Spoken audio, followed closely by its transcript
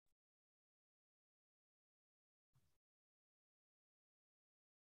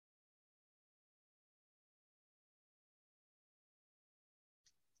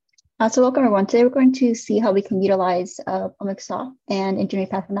So welcome everyone. Today we're going to see how we can utilize Omics and engineering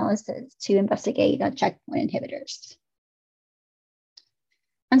path analysis to investigate checkpoint inhibitors.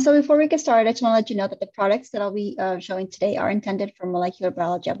 And so before we get started, I just want to let you know that the products that I'll be showing today are intended for molecular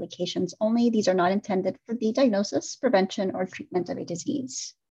biology applications only. These are not intended for the diagnosis, prevention, or treatment of a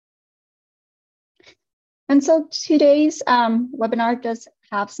disease. And so today's webinar does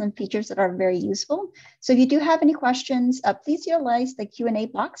have some features that are very useful. So if you do have any questions, please utilize the Q&A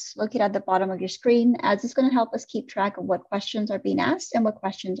box located at the bottom of your screen, as it's going to help us keep track of what questions are being asked and what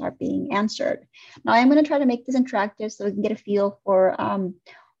questions are being answered. Now, I'm going to try to make this interactive so we can get a feel for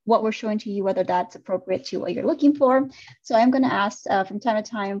what we're showing to you, whether that's appropriate to what you're looking for. So I'm going to ask from time to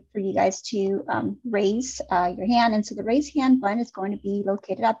time for you guys to raise your hand. And so the raise hand button is going to be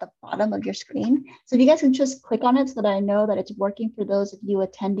located at the bottom of your screen. So if you guys can just click on it so that I know that it's working for those of you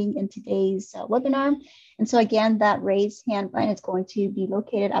attending in today's webinar. And so again, that raise hand button is going to be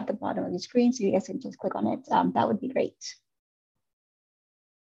located at the bottom of your screen. So you guys can just click on it. That would be great.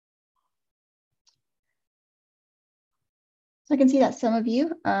 So I can see that some of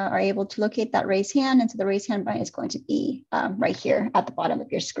you are able to locate that raise hand. And so the raise hand button is going to be right here at the bottom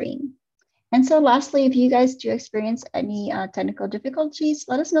of your screen. And so lastly, if you guys do experience any technical difficulties,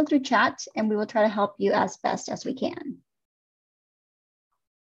 let us know through chat and we will try to help you as best as we can.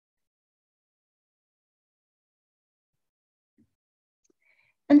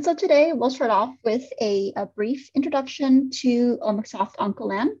 And so today we'll start off with a brief introduction to Omics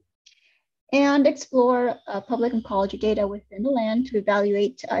OncoLAN and explore public oncology data within the LAN to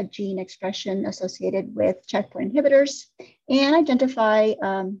evaluate gene expression associated with checkpoint inhibitors and identify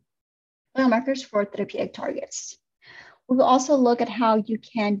biomarkers for therapeutic targets. We will also look at how you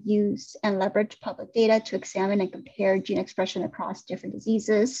can use and leverage public data to examine and compare gene expression across different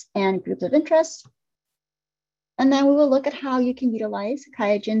diseases and groups of interest. And then we will look at how you can utilize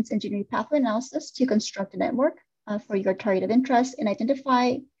QIAGEN's engineering pathway analysis to construct a network for your target of interest and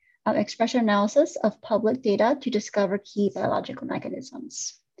identify expression analysis of public data to discover key biological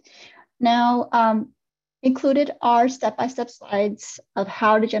mechanisms. Now, included are step-by-step slides of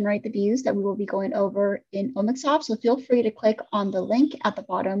how to generate the views that we will be going over in Omics. So feel free to click on the link at the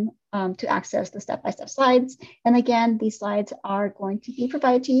bottom to access the step-by-step slides. And again, these slides are going to be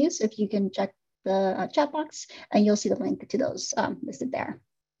provided to you. So if you can check the chat box and you'll see the link to those listed there.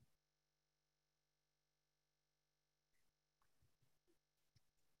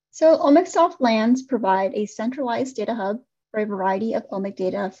 So Omics LANs provide a centralized data hub for a variety of omic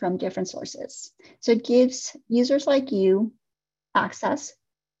data from different sources. So it gives users like you access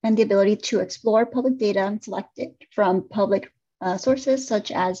and the ability to explore public data selected from public sources such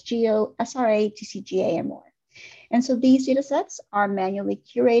as GEO, SRA, TCGA, and more. And so these data sets are manually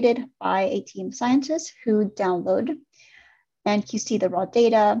curated by a team of scientists who download and QC the raw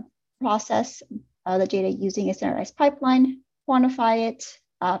data, process the data using a standardized pipeline, quantify it,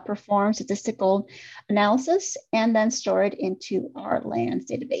 perform statistical analysis, and then store it into our LANs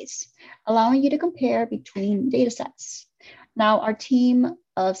database, allowing you to compare between data sets. Now, our team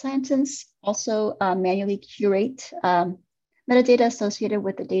of scientists also manually curate metadata associated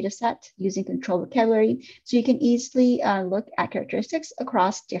with the data set using controlled vocabulary, so you can easily look at characteristics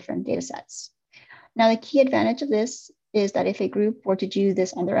across different data sets. Now, the key advantage of this is that if a group were to do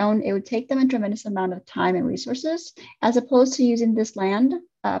this on their own, it would take them a tremendous amount of time and resources, as opposed to using this LAN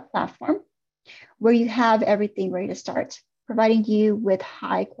platform, where you have everything ready to start, providing you with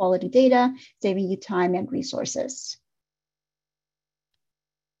high quality data, saving you time and resources.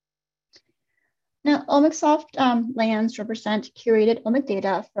 Now, Omics LANs represent curated omic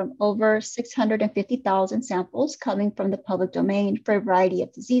data from over 650,000 samples coming from the public domain for a variety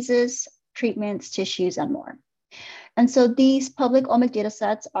of diseases, treatments, tissues, and more. And so these public omic data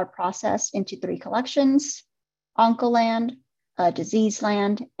sets are processed into 3 collections: OncoLAN, Disease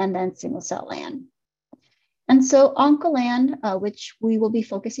Land, and then Single Cell LAN. And so OncoLAN, which we will be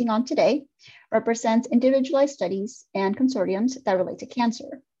focusing on today, represents individualized studies and consortiums that relate to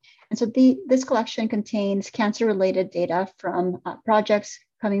cancer. And so this collection contains cancer-related data from projects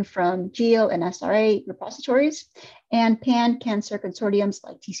coming from GEO and SRA repositories and pan-cancer consortiums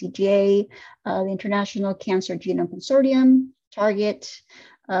like TCGA, the International Cancer Genome Consortium, Target,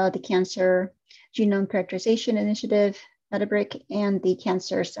 the Cancer Genome Characterization Initiative, Metabric, and the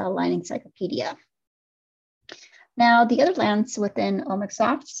Cancer Cell Line Encyclopedia. Now, the other LANs within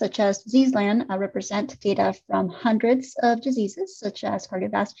Omics, such as Disease LAN, represent data from hundreds of diseases, such as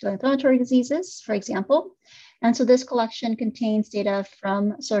cardiovascular inflammatory diseases, for example. And so this collection contains data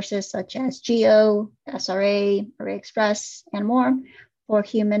from sources such as GEO, SRA, Array Express, and more for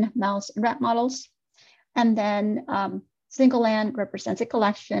human, mouse, and rat models. And then Single land represents a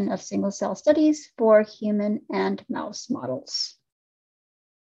collection of single cell studies for human and mouse models.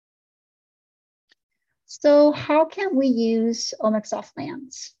 So how can we use omics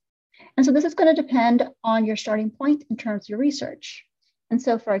lands? And so this is going to depend on your starting point in terms of your research. And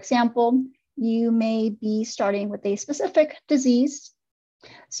so, for example, you may be starting with a specific disease.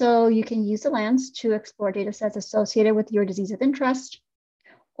 So you can use the lands to explore data sets associated with your disease of interest.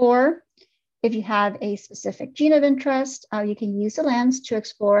 Or if you have a specific gene of interest, you can use the lands to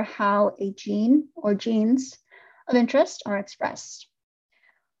explore how a gene or genes of interest are expressed.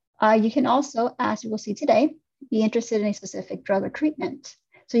 You can also, as we will see today, be interested in a specific drug or treatment.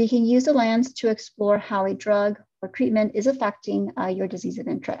 So you can use the lands to explore how a drug or treatment is affecting your disease of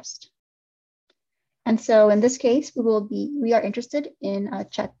interest. And so in this case, we are interested in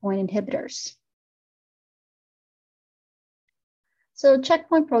checkpoint inhibitors. So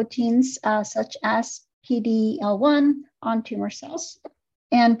checkpoint proteins such as PD-L1 on tumor cells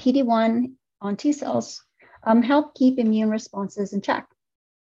and PD-1 on T cells help keep immune responses in check.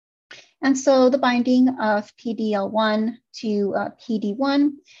 And so the binding of PD-L1 to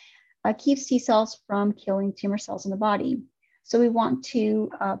PD-1 keeps T cells from killing tumor cells in the body. So we want to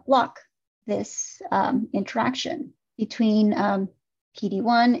block this interaction between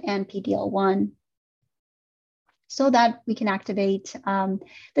PD-1 and PD-L1 so that we can activate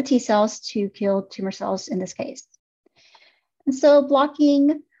the T cells to kill tumor cells in this case. And so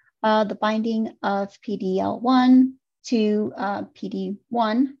blocking the binding of PD-L1 to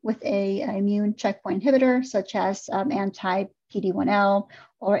PD-1 with an immune checkpoint inhibitor, such as anti-PD-1L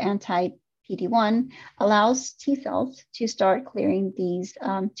or anti-PD-1, allows T cells to start clearing these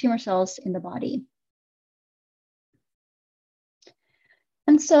tumor cells in the body.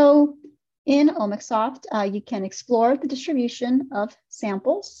 And so in Omicsoft, you can explore the distribution of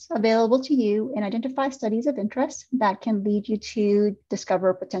samples available to you and identify studies of interest that can lead you to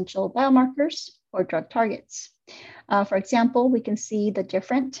discover potential biomarkers or drug targets. For example, we can see the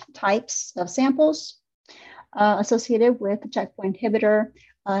different types of samples associated with the checkpoint inhibitor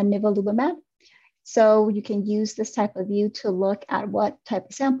nivolumab. So you can use this type of view to look at what type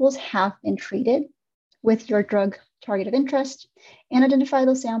of samples have been treated with your drug target of interest and identify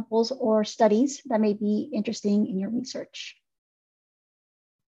those samples or studies that may be interesting in your research.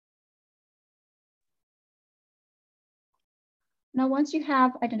 Now, once you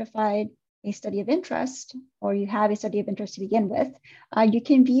have identified a study of interest, or you have a study of interest to begin with, you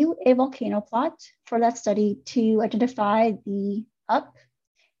can view a volcano plot for that study to identify the up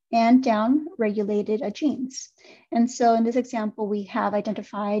and down regulated genes. And so in this example, we have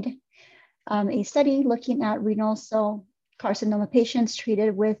identified a study looking at renal cell carcinoma patients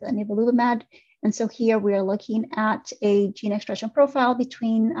treated with nivolumab. And so here we are looking at a gene expression profile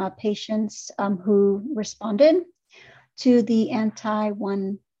between patients who responded to the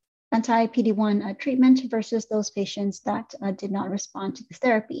anti-PD-1 treatment versus those patients that did not respond to this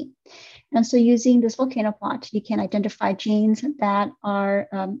therapy. And so using this volcano plot, you can identify genes that are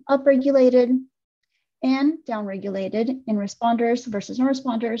upregulated and downregulated in responders versus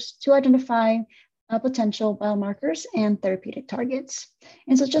non-responders to identify potential biomarkers and therapeutic targets.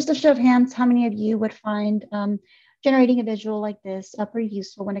 And so just a show of hands, how many of you would find generating a visual like this pretty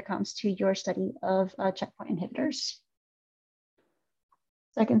useful when it comes to your study of checkpoint inhibitors?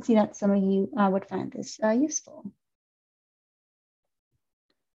 So I can see that some of you would find this useful.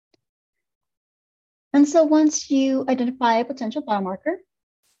 And so once you identify a potential biomarker,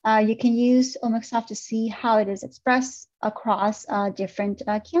 you can use Omicsoft to see how it is expressed across different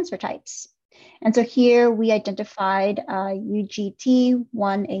cancer types. And so here we identified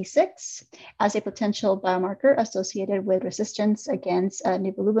UGT1A6 as a potential biomarker associated with resistance against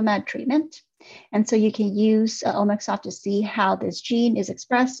nivolumab treatment. And so you can use Omicsoft to see how this gene is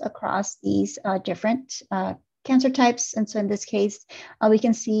expressed across these different cancer types. And so in this case, we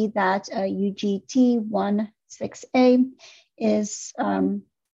can see that UGT16A is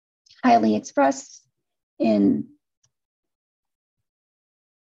highly expressed in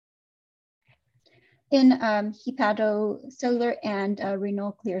hepatocellular and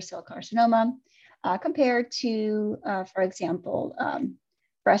renal clear cell carcinoma compared to, for example,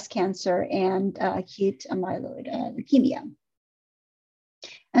 breast cancer and acute myeloid leukemia.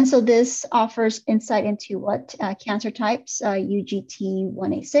 And so this offers insight into what cancer types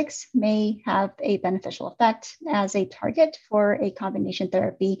UGT1A6 may have a beneficial effect as a target for a combination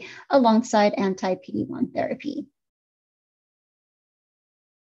therapy alongside anti-PD-1 therapy.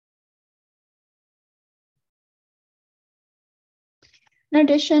 In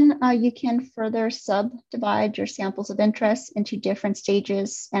addition, you can further subdivide your samples of interest into different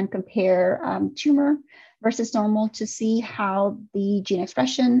stages and compare tumor versus normal to see how the gene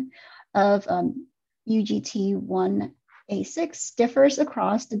expression of UGT1A6 differs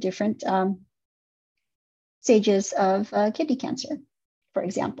across the different stages of kidney cancer, for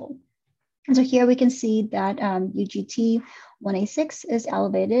example. And so here we can see that UGT1A6 is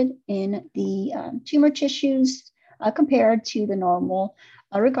elevated in the tumor tissues compared to the normal,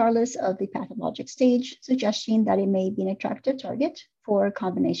 regardless of the pathologic stage, suggesting that it may be an attractive target for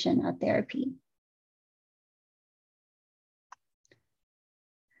combination therapy.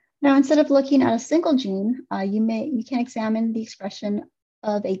 Now, instead of looking at a single gene, you can examine the expression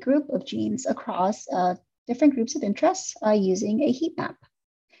of a group of genes across different groups of interest using a heat map.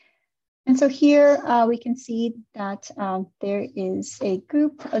 And so here we can see that there is a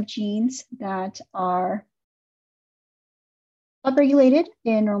group of genes that are upregulated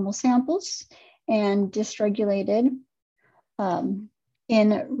in normal samples and dysregulated in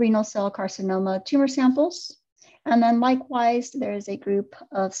renal cell carcinoma tumor samples. And then likewise, there is a group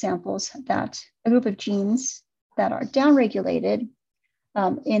of genes that are downregulated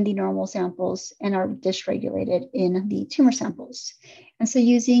in the normal samples and are dysregulated in the tumor samples. And so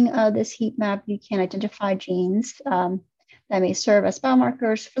using this heat map, you can identify genes that may serve as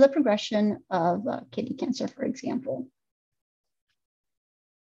biomarkers for the progression of kidney cancer, for example.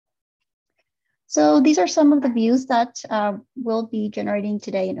 So these are some of the views that we'll be generating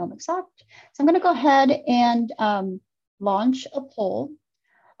today in OmicsSoft. So I'm going to go ahead and launch a poll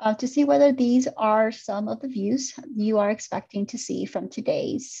to see whether these are some of the views you are expecting to see from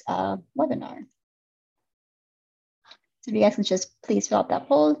today's webinar. So if you guys can just please fill out that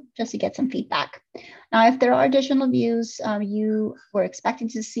poll just to get some feedback. Now, if there are additional views you were expecting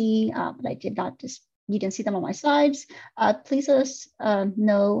to see, but you didn't see them on my slides, please let us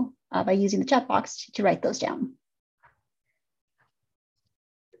know by using the chat box to write those down.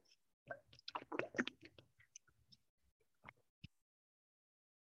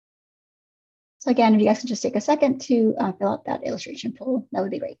 So again, if you guys can just take a second to fill out that illustration poll, that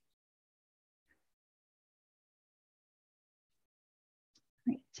would be great.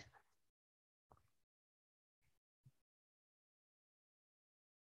 Great.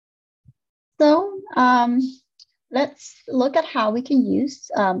 So let's look at how we can use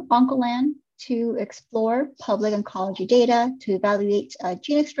Oncolan to explore public oncology data to evaluate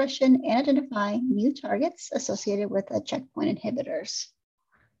gene expression and identify new targets associated with checkpoint inhibitors.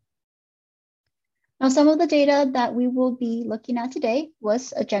 Now, some of the data that we will be looking at today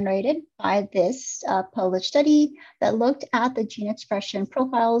was generated by this published study that looked at the gene expression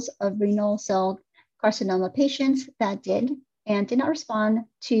profiles of renal cell carcinoma patients that did and did not respond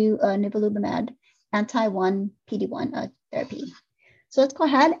to nivolumab anti-1 PD-1 therapy. So let's go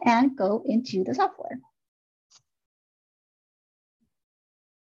ahead and go into the software.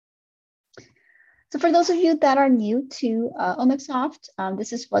 So for those of you that are new to OmicsSoft,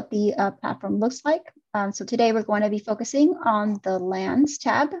 this is what the platform looks like. So today we're going to be focusing on the Lands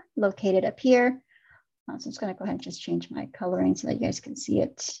tab located up here. So I'm just going to go ahead and just change my coloring so that you guys can see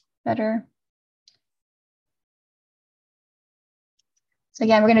it better. So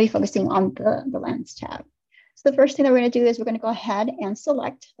again, we're going to be focusing on the Lands tab. So the first thing that we're going to do is we're going to go ahead and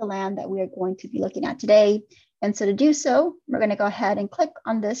select the land that we are going to be looking at today. And so to do so, we're going to go ahead and click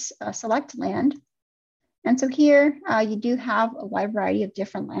on this select land. And so here you do have a wide variety of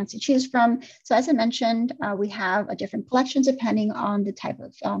different lands to choose from. So as I mentioned, we have a different collections depending on the type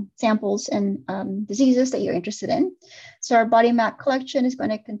of samples and diseases that you're interested in. So our body map collection is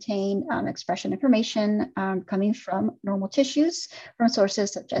going to contain expression information coming from normal tissues from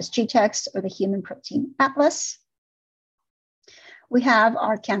sources such as GTEx or the Human Protein Atlas. We have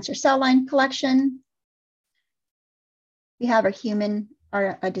our cancer cell line collection. We have our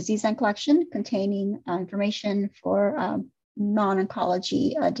disease line collection containing information for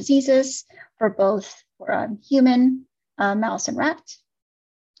non-oncology diseases for both human, mouse, and rat.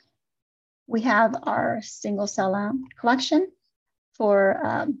 We have our single cell line collection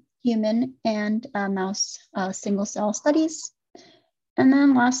for human and mouse single cell studies. And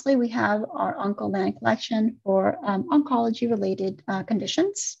then lastly, we have our Oncolan collection for oncology-related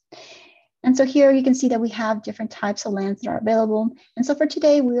conditions. And so here you can see that we have different types of lands that are available. And so for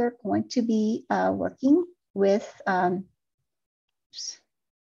today, we are going to be working with OncoGeo,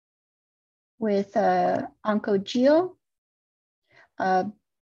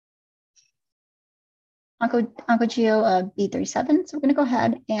 OncoGeo B37. So we're going to go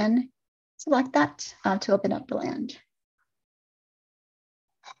ahead and select that to open up the land.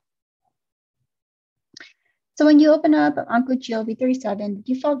 So when you open up OncoGeo V37,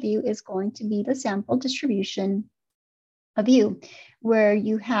 the default view is going to be the sample distribution view, where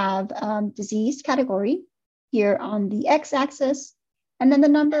you have disease category here on the x-axis, and then the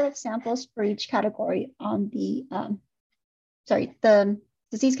number of samples for each category on the, the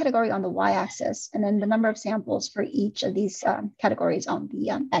disease category on the y-axis, and then the number of samples for each of these categories on the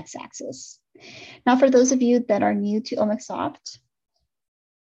x-axis. Now, for those of you that are new to OmicSoft,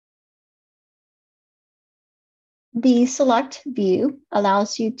 the select view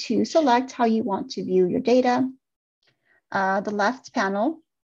allows you to select how you want to view your data. The left panel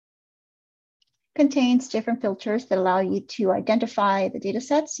contains different filters that allow you to identify the data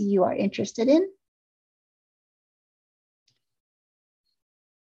sets you are interested in.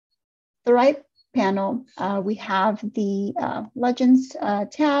 The right panel, we have the Legends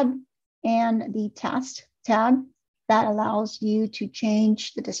tab and the Task tab that allows you to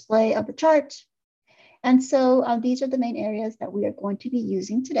change the display of the chart. And so these are the main areas that we are going to be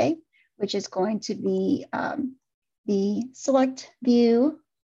using today, which is going to be the select view,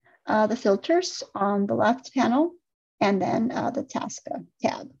 the filters on the left panel, and then the task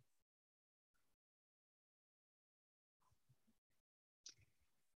tab.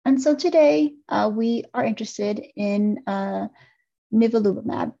 And so today we are interested in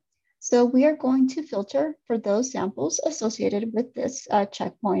nivolumab. So we are going to filter for those samples associated with this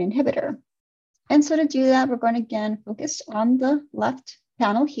checkpoint inhibitor. And so to do that, we're going to again focus on the left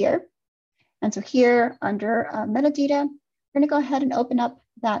panel here. And so here under metadata, we're going to go ahead and open up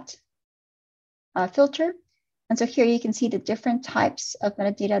that filter. And so here you can see the different types of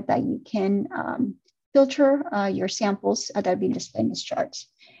metadata that you can filter your samples that are being displayed in this chart.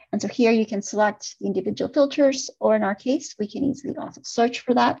 And so here you can select the individual filters, or in our case, we can easily also search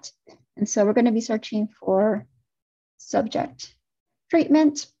for that. And so we're going to be searching for subject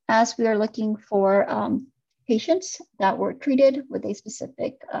treatment, as we are looking for patients that were treated with a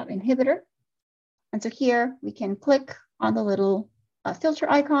specific inhibitor. And so here we can click on the little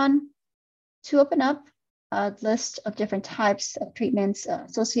filter icon to open up a list of different types of treatments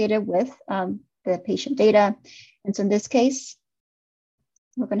associated with the patient data. And so in this case,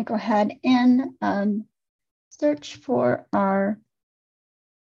 we're going to go ahead and search for our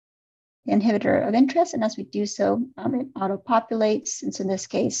inhibitor of interest. And as we do so, it auto-populates. And so in this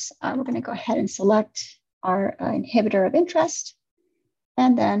case, we're going to go ahead and select our inhibitor of interest.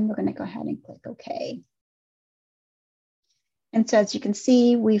 And then we're going to go ahead and click OK. And so as you can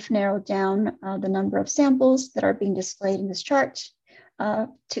see, we've narrowed down the number of samples that are being displayed in this chart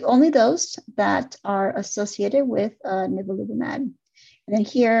to only those that are associated with nivolumab. And then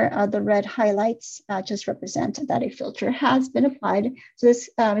here, the red highlights just represent that a filter has been applied. So this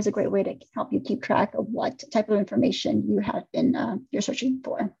is a great way to help you keep track of what type of information you have been you're searching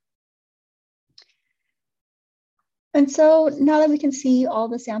for. And so now that we can see all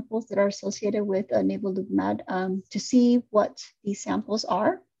the samples that are associated with nivolumab, to see what these samples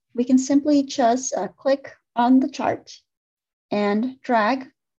are, we can simply just click on the chart and drag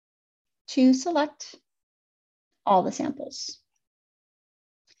to select all the samples.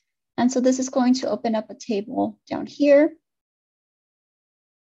 And so this is going to open up a table down here.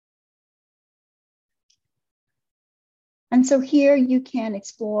 And so here you can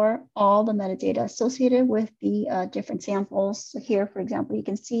explore all the metadata associated with the different samples. So here, for example, you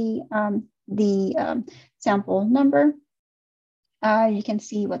can see the sample number. You can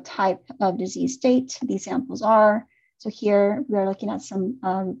see what type of disease state these samples are. So here we are looking at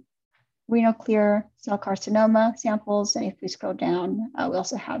some renal clear cell carcinoma samples. And if we scroll down, we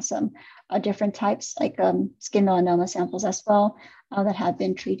also have some different types like skin melanoma samples as well that have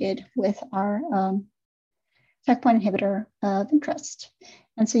been treated with our checkpoint inhibitor of interest.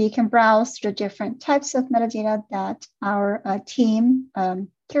 And so you can browse through different types of metadata that our team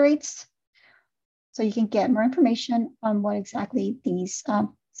curates. So you can get more information on what exactly these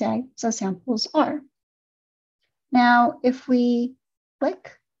samples are. Now, if we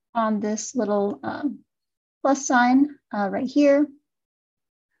click on this little plus sign right here,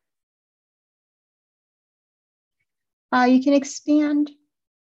 you can expand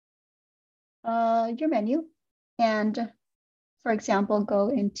your menu and, for example, go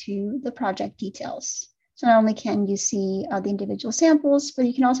into the project details. So not only can you see the individual samples, but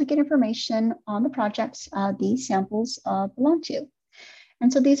you can also get information on the projects these samples belong to.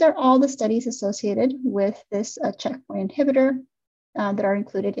 And so these are all the studies associated with this checkpoint inhibitor that are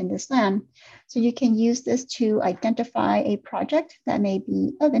included in this LAN. So you can use this to identify a project that may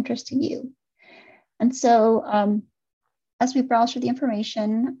be of interest to you. And so as we browse through the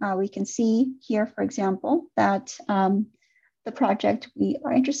information, we can see here, for example, that the project we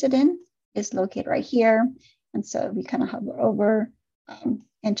are interested in is located right here. And so we kind of hover over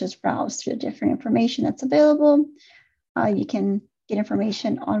and just browse through the different information that's available. You can get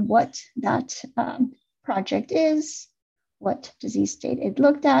information on what that project is, what disease state it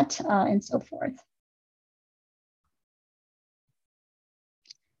looked at, and so forth.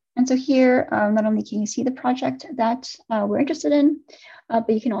 And so here, not only can you see the project that we're interested in, but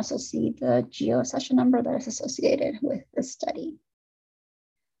you can also see the GeoSession number that is associated with this study.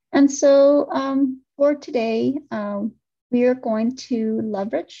 And so for today, we are going to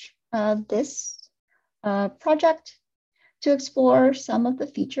leverage this project to explore some of the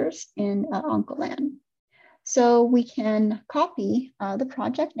features in Oncolan. So we can copy the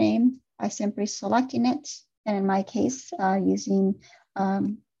project name by simply selecting it, and in my case, using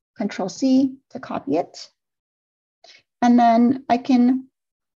Control-C to copy it. And then I can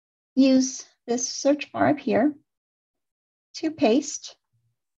use this search bar up here to paste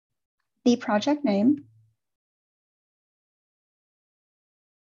the project name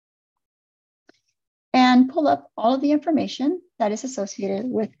and pull up all of the information that is associated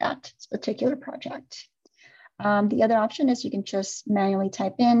with that particular project. The other option is you can just manually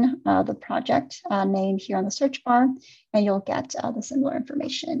type in the project name here on the search bar, and you'll get the similar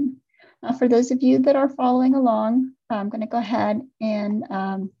information. For those of you that are following along, I'm going to go ahead and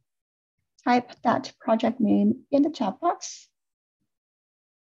type that project name in the chat box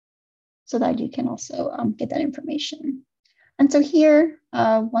so that you can also get that information. And so here,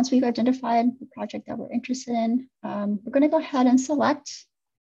 once we've identified the project that we're interested in, we're going to go ahead and select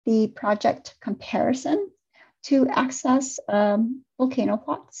the project comparison to access volcano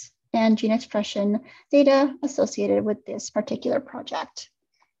plots and gene expression data associated with this particular project.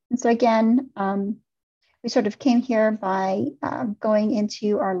 And so again, we sort of came here by going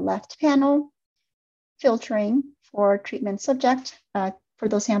into our left panel, filtering for treatment subject for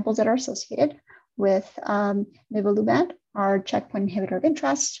those samples that are associated with nivolumab, our checkpoint inhibitor of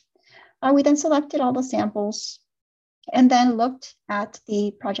interest. We then selected all the samples and then looked at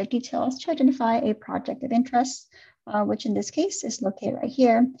the project details to identify a project of interest, which in this case is located right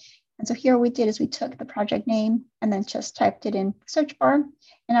here. And so here what we did is we took the project name and then just typed it in the search bar. And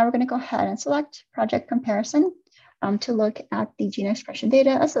now we're going to go ahead and select project comparison to look at the gene expression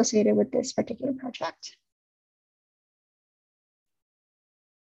data associated with this particular project.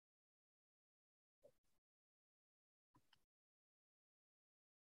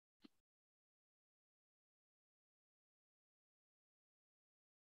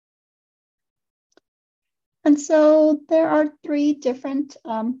 And so there are three different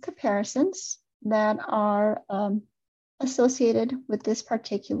comparisons that are associated with this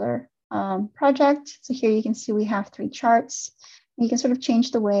particular project. So here you can see we have three charts. You can sort of change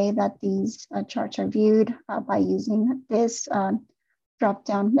the way that these charts are viewed by using this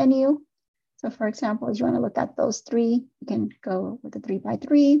drop-down menu. So for example, if you want to look at those three, you can go with the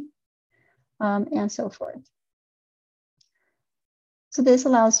 3x3 and so forth. So this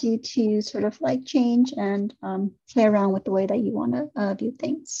allows you to sort of like change and play around with the way that you want to view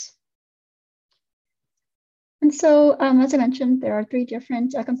things. And so, as I mentioned, there are three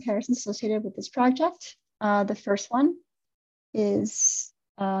different comparisons associated with this project. The first one is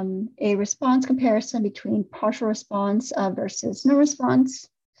a response comparison between partial response versus no response.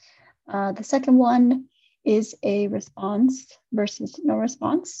 The second one is a response versus no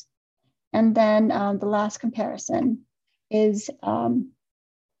response. And then the last comparison is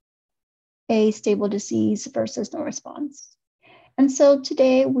a stable disease versus no response. And so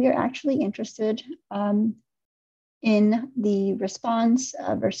today we are actually interested in the response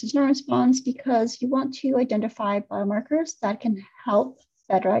versus no response because you want to identify biomarkers that can help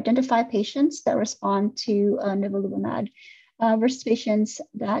better identify patients that respond to nivolumab versus patients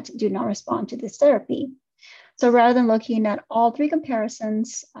that do not respond to this therapy. So rather than looking at all three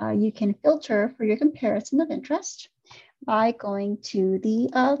comparisons, you can filter for your comparison of interest by going to the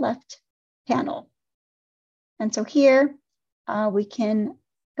left panel. And so here we can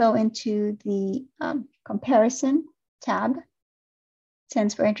go into the comparison tab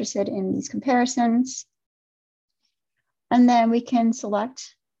since we're interested in these comparisons. And then we can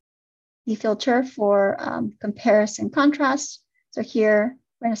select the filter for comparison contrast. So here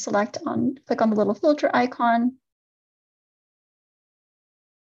we're going to click on the little filter icon.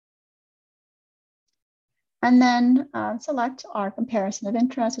 And then select our comparison of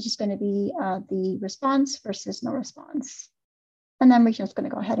interest, which is going to be the response versus no response. And then we're just going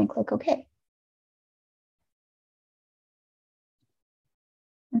to go ahead and click OK.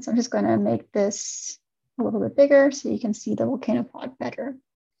 And so I'm just going to make this a little bit bigger so you can see the volcano plot better.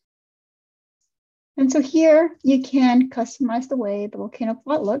 And so here you can customize the way the volcano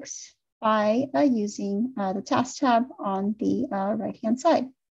plot looks. by using the task tab on the right-hand side.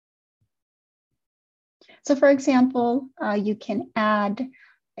 So for example, you can add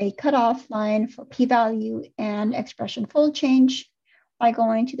a cutoff line for p-value and expression fold change by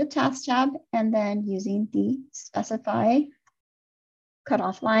going to the task tab and then using the specify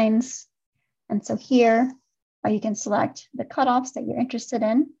cutoff lines. And so here you can select the cutoffs that you're interested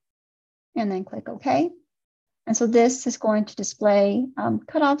in and then click OK. And so this is going to display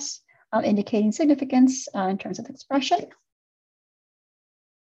cutoffs indicating significance in terms of expression.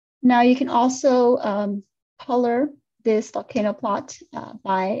 Now you can also color this volcano plot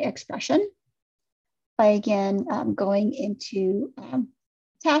by expression by again going into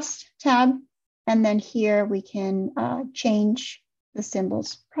task tab, and then here we can change the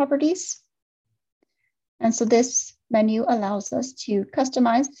symbol's properties. And so this menu allows us to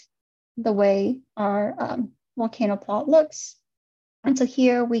customize the way our volcano plot looks. And so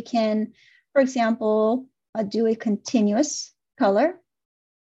here we can, for example, do a continuous color,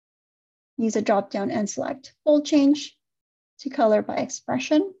 use a drop-down and select fold change to color by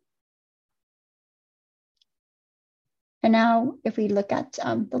expression. And now if we look at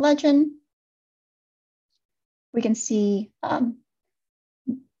the legend, we can see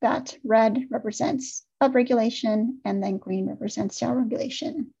that red represents upregulation and then green represents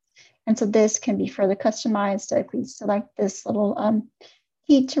downregulation. And so this can be further customized. So if we select this little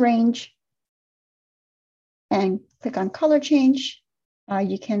heat range and click on color change,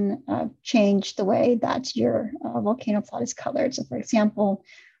 you can change the way that your volcano plot is colored. So for example,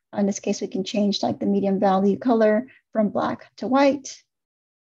 in this case, we can change like the medium value color from black to white,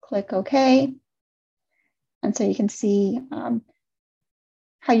 click OK. And so you can see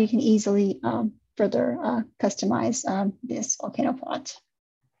how you can easily further customize this volcano plot.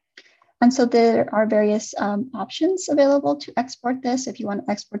 And so there are various options available to export this. If you want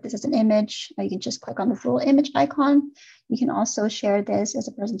to export this as an image, you can just click on this little image icon. You can also share this as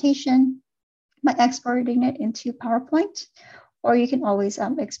a presentation by exporting it into PowerPoint, or you can always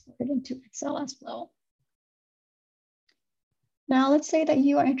export it into Excel as well. Now, let's say that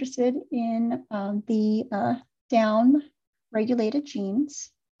you are interested in the down-regulated genes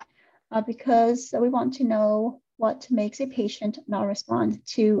because we want to know what makes a patient not respond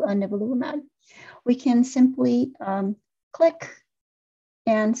to nivolumab. We can simply click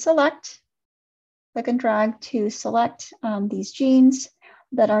and select, click and drag to select these genes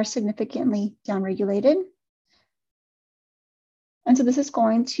that are significantly downregulated. And so this is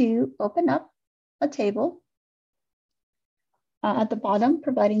going to open up a table at the bottom,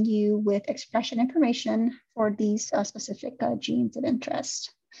 providing you with expression information for these specific genes of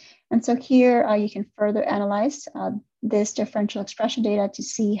interest. And so here you can further analyze this differential expression data to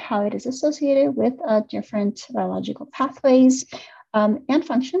see how it is associated with different biological pathways and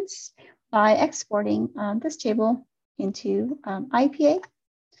functions by exporting this table into IPA,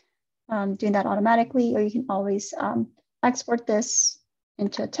 doing that automatically, or you can always export this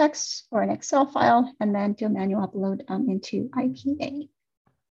into a text or an Excel file and then do a manual upload into IPA.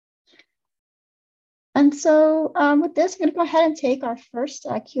 And so with this, I'm going to go ahead and take our first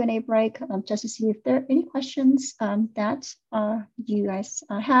Q&A break just to see if there are any questions that you guys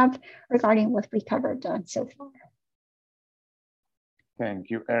have regarding what we covered so far. Thank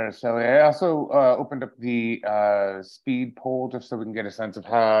you, Araceli. I also opened up the speed poll just so we can get a sense of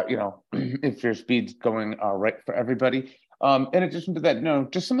how, if your speed's going right for everybody. In addition to that,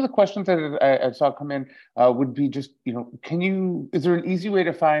 just some of the questions that I saw come in would be just, is there an easy way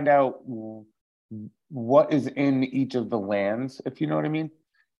to find out what is in each of the lands, if you know what I mean?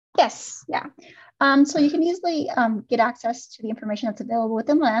 Yes, yeah. So you can easily get access to the information that's available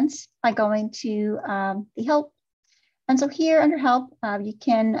within lands by going to the help. And so here under help, you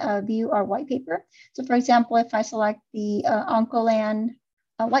can view our white paper. So for example, if I select the Oncoland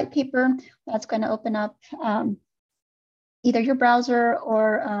white paper, that's going to open up either your browser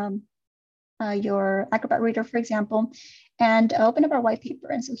or your Acrobat Reader, for example, and open up our white paper.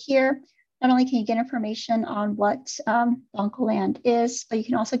 And so here, not only can you get information on what Oncoland is, but you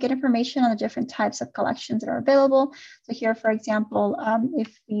can also get information on the different types of collections that are available. So here, for example,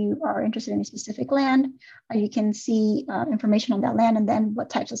 if you are interested in a specific land, you can see information on that land and then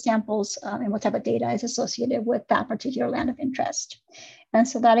what types of samples and what type of data is associated with that particular land of interest. And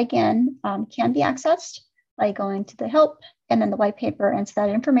so that, again, can be accessed by going to the help and then the white paper. And so that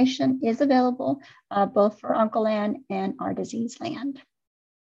information is available both for Oncoland and our disease land.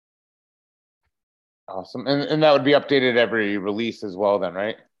 Awesome. And that would be updated every release as well then,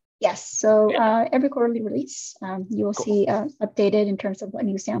 right? Yes. So every quarterly release, you will see updated in terms of what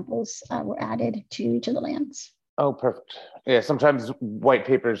new samples were added to each of the lands. Oh, perfect. Yeah, sometimes white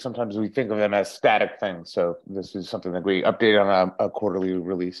papers, sometimes we think of them as static things. So this is something that we update on a quarterly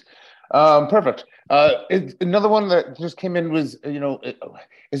release. Perfect. Another one that just came in was,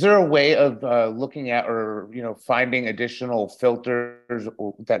 is there a way of looking at or, finding additional filters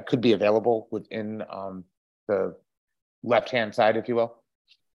that could be available within the left-hand side, if you will?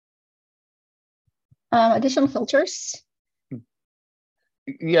 Additional filters.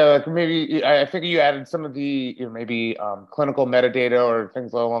 Yeah, like maybe I think you added some of the maybe clinical metadata or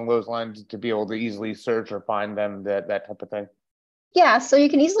things along those lines to be able to easily search or find them, that type of thing. Yeah, so you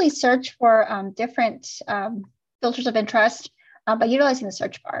can easily search for different filters of interest by utilizing the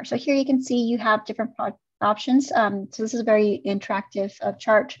search bar. So here you can see you have different options. So this is a very interactive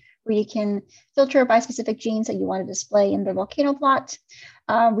chart where you can filter by specific genes that you want to display in the volcano plot.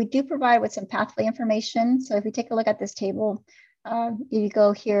 We do provide with some pathway information. So if we take a look at this table, if you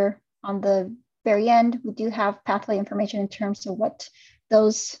go here on the very end, we do have pathway information in terms of what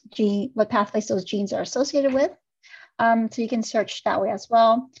pathways those genes are associated with. So you can search that way as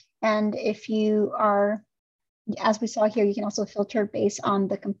well. And if you are, as we saw here, you can also filter based on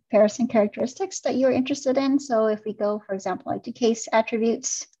the comparison characteristics that you're interested in. So if we go, for example, like to case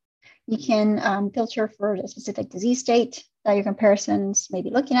attributes, you can filter for a specific disease state that your comparisons may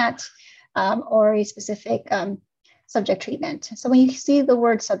be looking at, or a specific subject treatment. So when you see the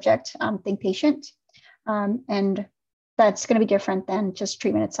word subject, think patient, and that's going to be different than just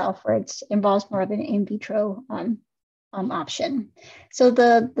treatment itself, where it involves more of an in vitro option. So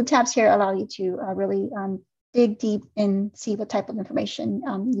the tabs here allow you to really dig deep and see what type of information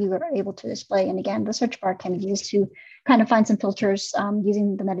you are able to display. And again, the search bar can be used to kind of find some filters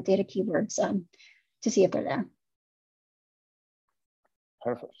using the metadata keywords to see if they're there.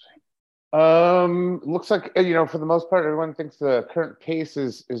 Perfect. Looks like for the most part, everyone thinks the current pace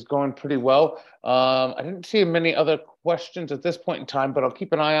is going pretty well. I didn't see many other questions at this point in time, but I'll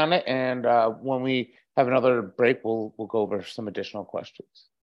keep an eye on it. And when we have another break, we'll go over some additional questions.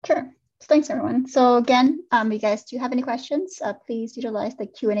 Sure. Thanks, everyone. So again, you guys do have any questions, please utilize the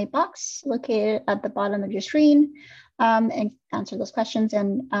Q&A box located at the bottom of your screen and answer those questions.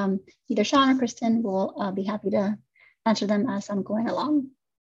 And either Sean or Kristen will be happy to answer them as I'm going along.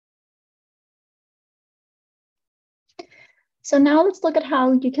 So now let's look at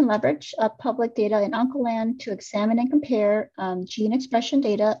how you can leverage public data in Oncoland to examine and compare gene expression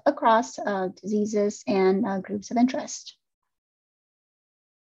data across diseases and groups of interest.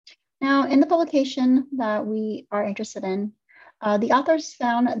 Now, in the publication that we are interested in, the authors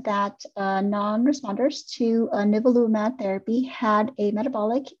found that non-responders to nivolumab therapy had a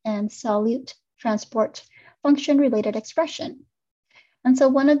metabolic and solute transport function-related expression. And so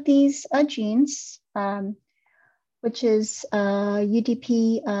one of these genes, which is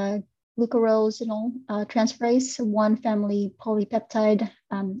UDP glucurosinol transferase 1 family polypeptide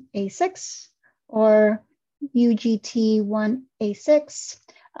A6, or UGT1A6,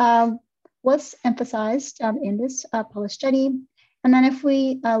 was emphasized in this published study. And then if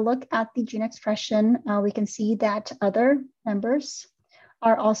we look at the gene expression, we can see that other members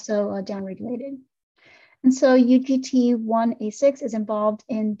are also downregulated. And so UGT1A6 is involved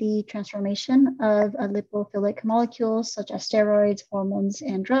in the transformation of lipophilic molecules such as steroids, hormones,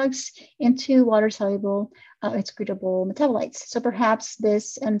 and drugs into water-soluble excretable metabolites. So perhaps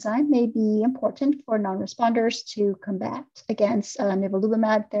this enzyme may be important for non-responders to combat against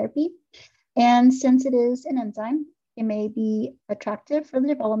nivolumab therapy. And since it is an enzyme, it may be attractive for the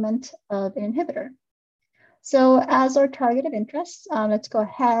development of an inhibitor. So as our target of interest, let's go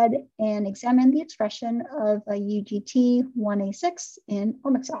ahead and examine the expression of a UGT1A6 in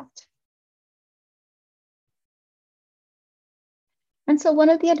Omicsoft. And so one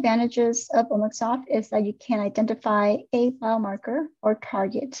of the advantages of Omicsoft is that you can identify a biomarker or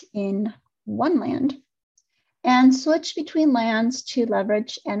target in one land and switch between lands to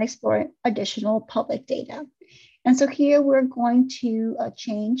leverage and explore additional public data. And so here we're going to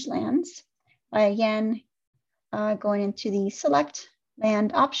change lands by, again, going into the select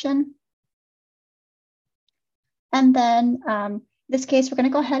land option. And then in this case, we're going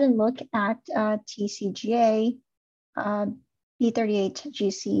to go ahead and look at TCGA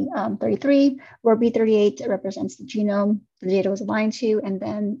B38GC33, where B38 represents the genome the data was aligned to, and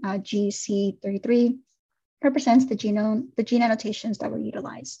then GC33 represents the genome, the gene annotations that were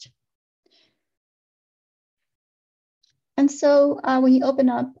utilized. And so when you open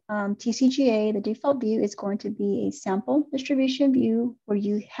up TCGA, the default view is going to be a sample distribution view where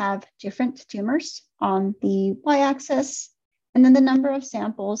you have different tumors on the y-axis and then the number of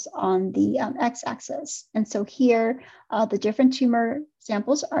samples on the x-axis. And so here, the different tumor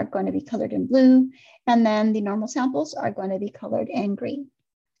samples are going to be colored in blue, And then the normal samples are going to be colored in green.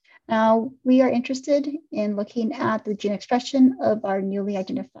 Now, we are interested in looking at the gene expression of our newly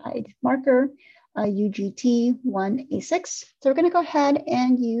identified marker, UGT1A6. So we're going to go ahead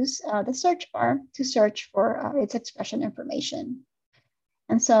and use the search bar to search for its expression information.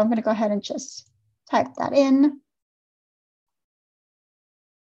 And so I'm going to go ahead and just type that in.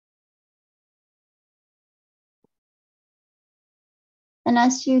 And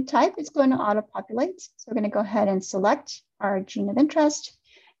as you type, it's going to auto-populate. So we're going to go ahead and select our gene of interest.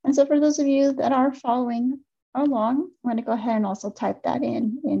 And so for those of you that are following along, I'm going to go ahead and also type that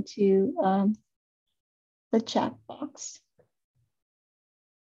into the chat box.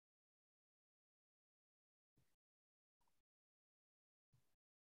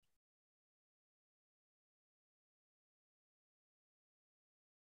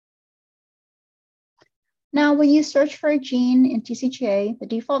 Now, when you search for a gene in TCGA, the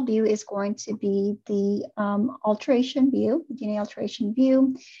default view is going to be the alteration view, the DNA alteration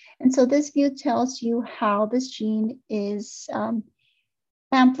view. And so this view tells you how this gene is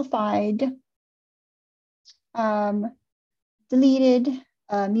amplified, deleted,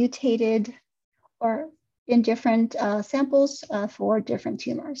 mutated, or in different samples for different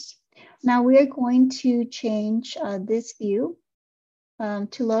tumors. Now, we are going to change this view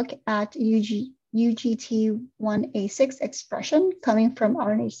to look at UGT1A6 expression coming from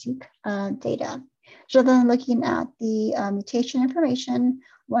RNA-seq data. Rather than looking at the mutation information,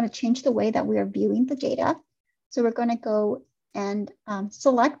 we want to change the way that we are viewing the data. So we're going to go and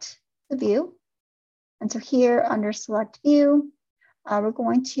select the view. And so here under select view, we're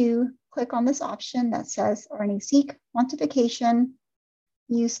going to click on this option that says RNA-seq quantification,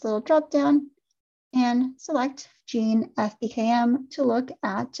 use the little dropdown, and select gene FBKM to look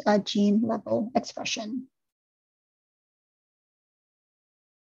at a gene level expression.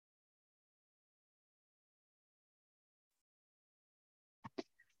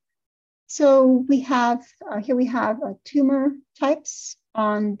 So we have, here we have tumor types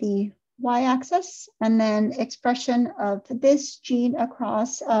on the y-axis, and then expression of this gene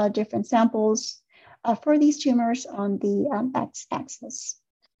across different samples for these tumors on the x-axis.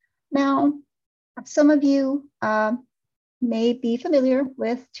 Now, some of you may be familiar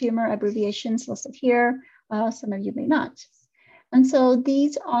with tumor abbreviations listed here. Some of you may not. And so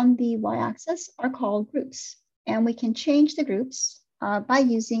these on the y-axis are called groups. And we can change the groups by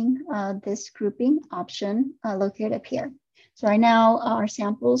using this grouping option located up here. So right now, our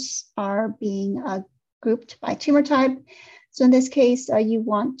samples are being grouped by tumor type. So in this case, you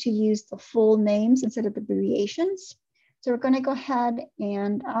want to use the full names instead of the abbreviations. So we're going to go ahead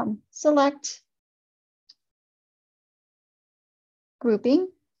and select grouping,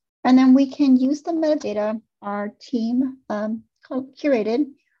 and then we can use the metadata our team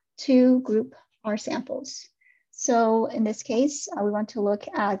curated to group our samples. So in this case, we want to look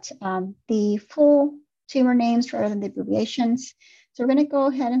at the full tumor names rather than the abbreviations. So we're going to go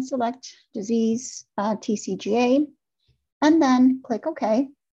ahead and select disease TCGA, and then click OK.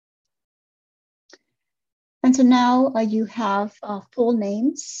 And so now you have full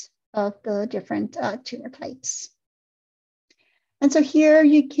names of the different tumor types. And so here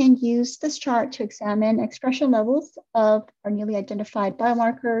you can use this chart to examine expression levels of our newly identified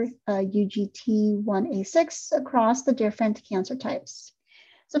biomarker UGT1A6 across the different cancer types.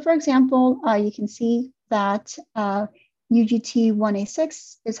 So for example, you can see that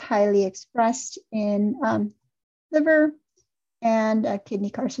UGT1A6 is highly expressed in liver and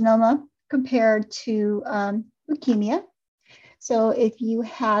kidney carcinoma compared to leukemia. So if you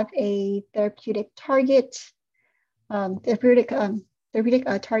have a therapeutic target, therapeutic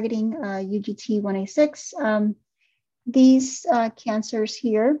targeting UGT1A6, these cancers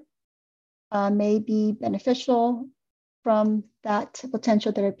here may be beneficial from that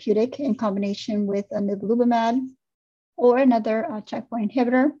potential therapeutic in combination with nivolumab or another checkpoint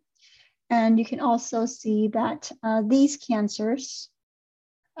inhibitor. And you can also see that these cancers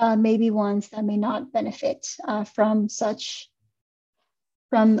may be ones that may not benefit from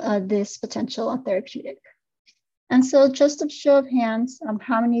this potential therapeutic. And so just a show of hands,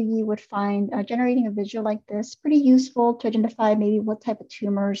 how many of you would find generating a visual like this pretty useful to identify maybe what type of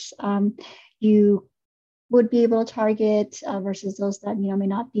tumors you would be able to target versus those that may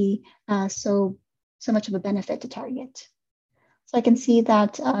not be so much of a benefit to target. So I can see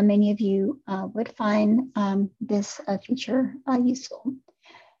that many of you would find this feature useful.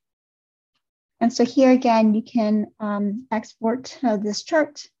 And so here again, you can export this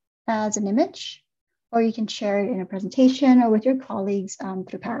chart as an image, or you can share it in a presentation or with your colleagues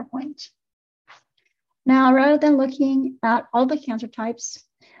through PowerPoint. Now, rather than looking at all the cancer types,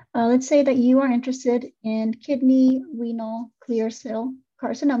 Let's say that you are interested in kidney renal clear cell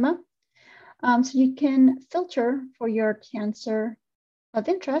carcinoma. So you can filter for your cancer of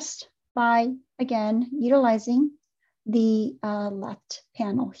interest by, again, utilizing the left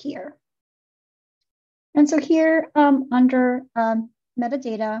panel here. And so here under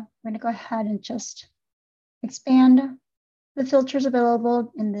metadata, we're going to go ahead and just expand the filters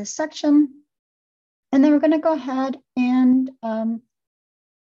available in this section. And then we're going to go ahead and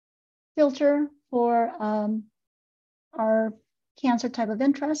filter for our cancer type of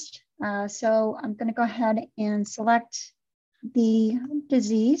interest. So I'm going to go ahead and select the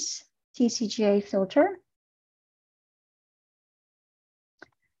disease TCGA filter.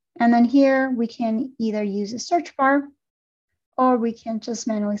 And then here we can either use a search bar, or we can just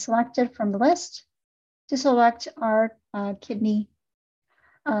manually select it from the list to select our kidney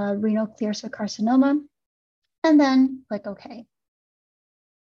renal clear cell carcinoma, and then click OK.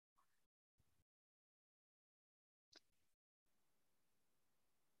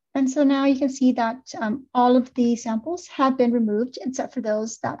 And so now you can see that all of the samples have been removed, except for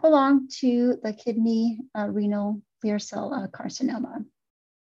those that belong to the kidney renal clear cell carcinoma.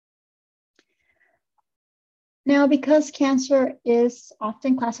 Now, because cancer is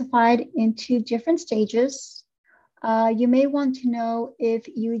often classified into different stages, you may want to know if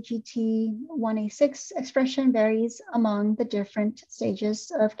UGT1A6 expression varies among the different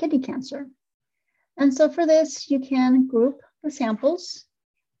stages of kidney cancer. And so for this, you can group the samples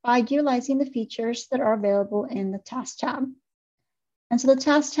by utilizing the features that are available in the Task tab. And so the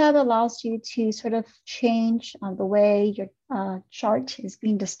Task tab allows you to sort of change the way your chart is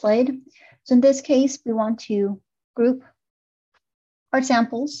being displayed. So in this case, we want to group our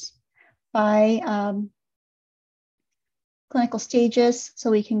samples by clinical stages. So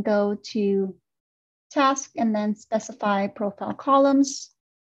we can go to Task and then specify profile columns.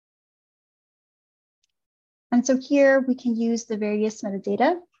 And so here we can use the various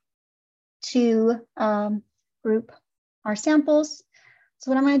metadata to group our samples.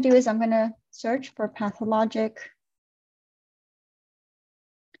 So what I'm going to do is I'm going to search for pathologic.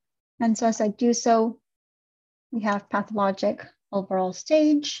 And so as I do so, we have pathologic overall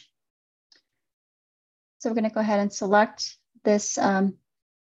stage. So we're going to go ahead and select this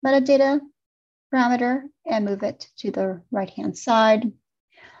metadata parameter and move it to the right-hand side.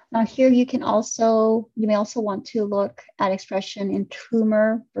 Now here you may also want to look at expression in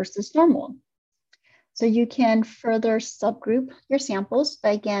tumor versus normal. So you can further subgroup your samples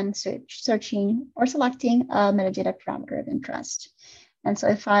by, again, searching or selecting a metadata parameter of interest. And so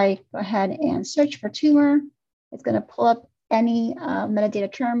if I go ahead and search for tumor, it's going to pull up any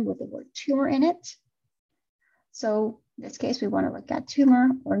metadata term with the word tumor in it. So in this case, we want to look at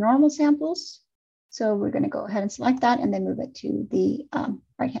tumor or normal samples. So we're going to go ahead and select that and then move it to the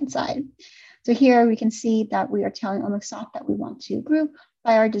right-hand side. So here we can see that we are telling OmicSoft that we want to group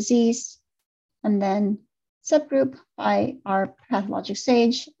by our disease and then subgroup by our pathologic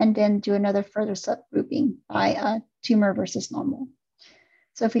stage, and then do another further subgrouping by tumor versus normal.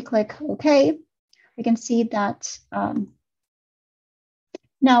 So if we click OK, we can see that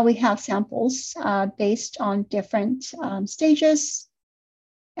now we have samples based on different stages,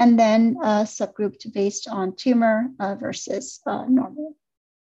 and then subgrouped based on tumor versus normal.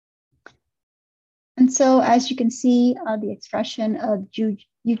 And so as you can see, the expression of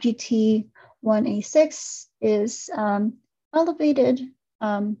UGT1A6 is elevated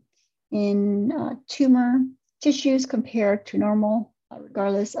in tumor tissues compared to normal,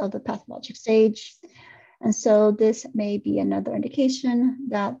 regardless of the pathologic stage. And so this may be another indication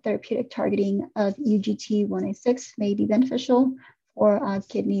that therapeutic targeting of UGT1A6 may be beneficial for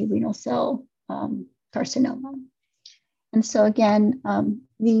kidney renal cell carcinoma. And so again,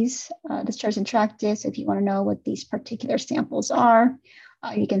 these discharge interactives, if you want to know what these particular samples are,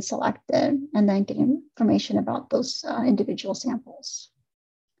 you can select them and then get information about those individual samples.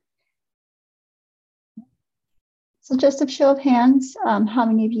 So just a show of hands, how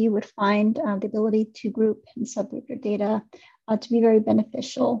many of you would find the ability to group and subgroup your data to be very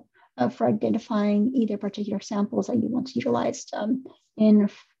beneficial for identifying either particular samples that you want to utilize in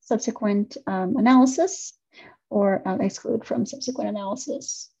subsequent analysis or exclude from subsequent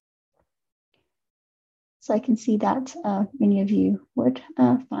analysis? So I can see that many of you would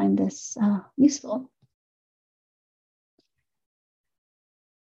find this useful.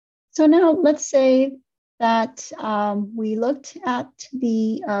 So now let's say that we looked at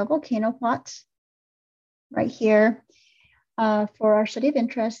the volcano plot right here for our study of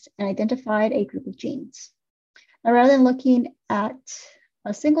interest and identified a group of genes. Now, rather than looking at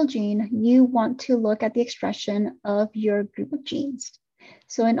a single gene, you want to look at the expression of your group of genes.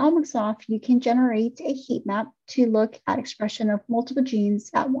 So in OmicsOft, you can generate a heat map to look at expression of multiple genes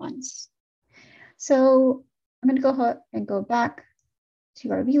at once. So I'm going to go ahead and go back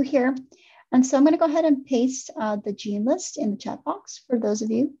to our view here. And so I'm going to go ahead and paste the gene list in the chat box for those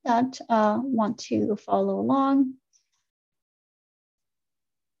of you that want to follow along.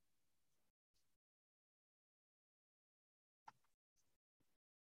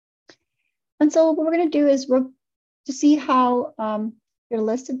 And so what we're going to do is to see how your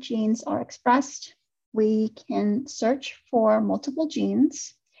list of genes are expressed, we can search for multiple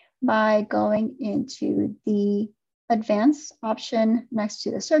genes by going into the advanced option next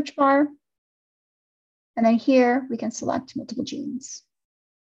to the search bar. And then here we can select multiple genes.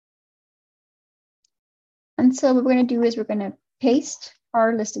 And so what we're going to do is we're going to paste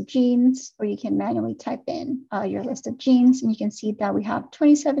our list of genes, or you can manually type in your list of genes, and you can see that we have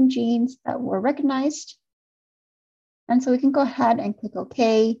 27 genes that were recognized. And so we can go ahead and click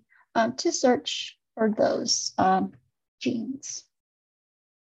OK to search for those genes.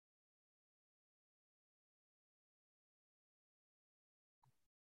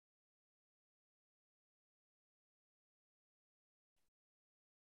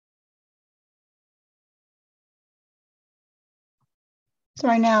 So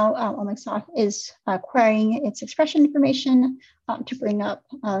right now, OmicsOft is querying its expression information to bring up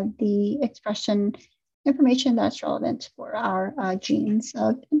the expression information that's relevant for our genes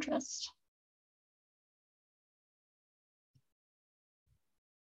of interest.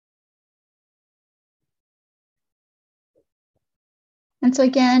 And so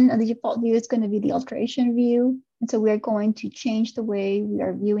again, the default view is going to be the alteration view. And so we're going to change the way we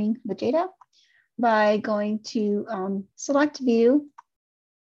are viewing the data by going to select view.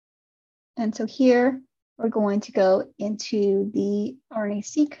 And so here, we're going to go into the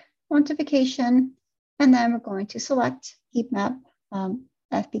RNA-seq quantification, and then we're going to select heat map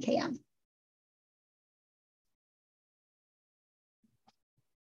FPKM.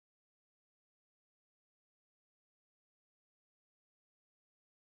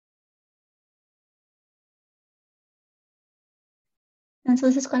 And so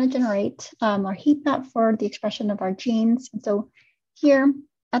this is going to generate our heat map for the expression of our genes. And so here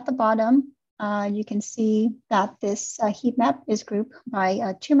at the bottom, you can see that this heat map is grouped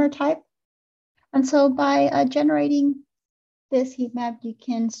by tumor type. And so by generating this heat map, you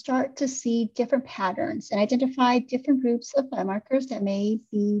can start to see different patterns and identify different groups of biomarkers that may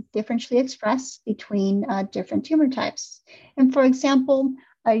be differentially expressed between different tumor types. And for example,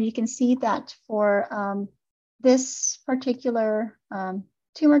 you can see that for this particular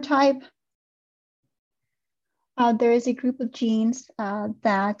tumor type, there is a group of genes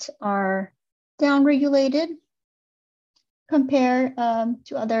that are downregulated compared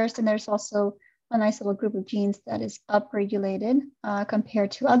to others, and there's also a nice little group of genes that is upregulated compared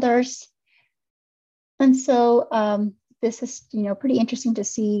to others. And so this is pretty interesting to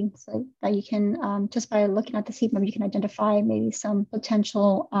see, so that you can, just by looking at the heat map, you can identify maybe some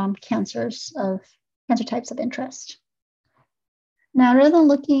potential cancer types of interest. Now, rather than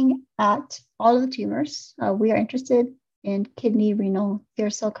looking at all of the tumors, we are interested in kidney, renal, clear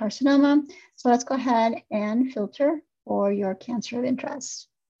cell carcinoma. So let's go ahead and filter for your cancer of interest.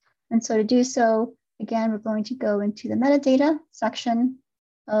 And so to do so, again, we're going to go into the metadata section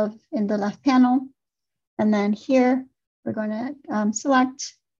in the left panel. And then here, we're going to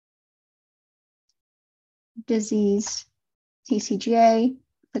select disease TCGA,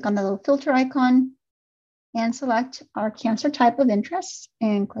 click on the little filter icon, and select our cancer type of interest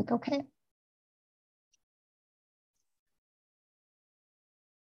and click OK.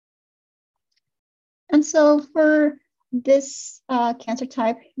 And so for this cancer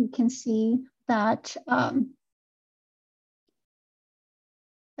type, you can see that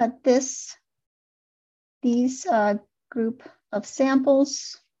these group of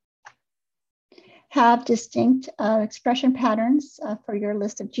samples have distinct expression patterns for your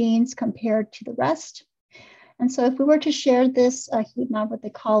list of genes compared to the rest. And so if we were to share this heat map with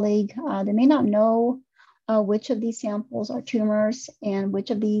a colleague, they may not know which of these samples are tumors and which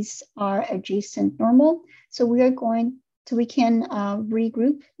of these are adjacent normal. So we can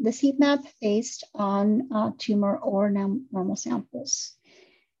regroup this heat map based on tumor or normal samples.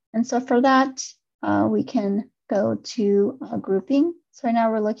 And so for that, we can go to grouping. So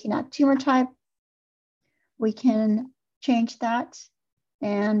now we're looking at tumor type. We can change that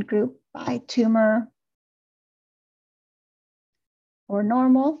and group by tumor or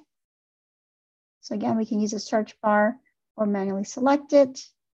normal. So again, we can use a search bar or manually select it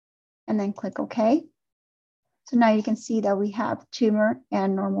and then click OK. So now you can see that we have tumor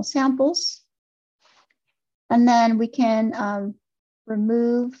and normal samples. And then we can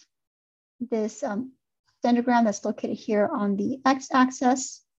remove this dendrogram that's located here on the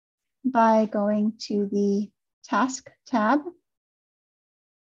x-axis by going to the Task tab.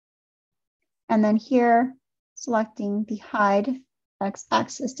 And then here, selecting the Hide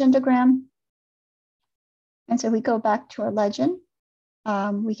x-axis dendrogram. And so we go back to our legend.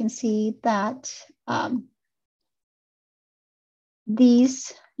 We can see that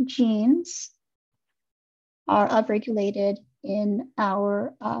these genes are upregulated in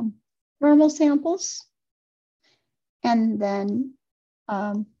our normal samples. And then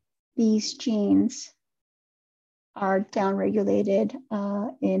these genes are downregulated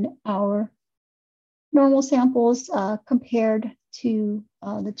in our normal samples compared to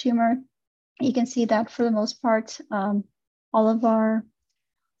the tumor. You can see that for the most part, all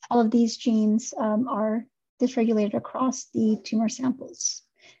of these genes are dysregulated across the tumor samples.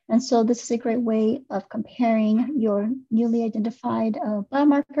 And so this is a great way of comparing your newly identified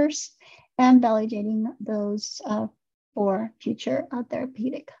biomarkers and validating those for future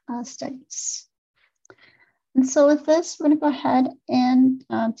therapeutic studies. And so with this, we're going to go ahead and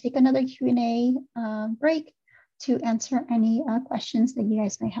take another Q&A break to answer any questions that you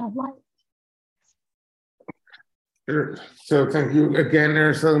guys may have live. Sure. So thank you again,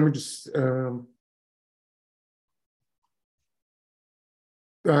 Eric. So let me just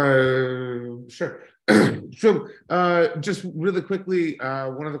sure. So just really quickly,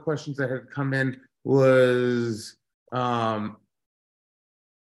 one of the questions that had come in was, can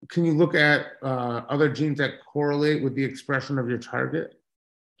you look at other genes that correlate with the expression of your target?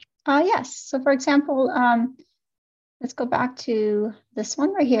 Yes. So for example, let's go back to this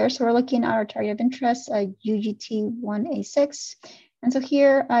one right here. So we're looking at our target of interest, UGT1A6. And so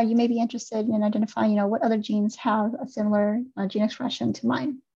here you may be interested in identifying, what other genes have a similar gene expression to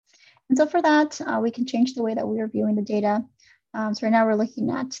mine. And so for that, we can change the way that we are viewing the data. So right now we're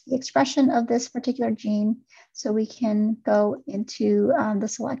looking at the expression of this particular gene. So we can go into the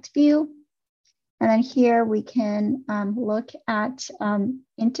select view. And then here we can look at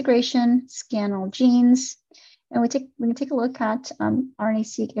integration, scan all genes. And we can take a look at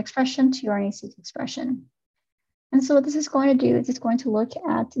RNA-seq expression to RNA-seq expression. And so what this is going to do is it's going to look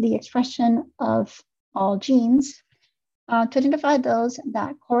at the expression of all genes to identify those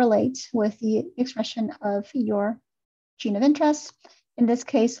that correlate with the expression of your gene of interest. In this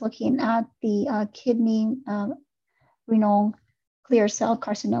case, looking at the kidney renal clear cell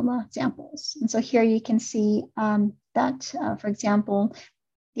carcinoma samples. And so here you can see that, for example,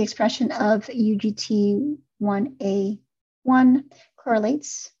 the expression of UGT1A1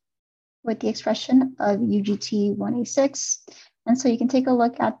 correlates with the expression of UGT1A6. And so you can take a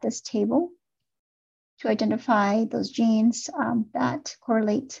look at this table to identify those genes that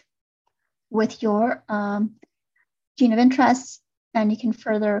correlate with your gene of interest. And you can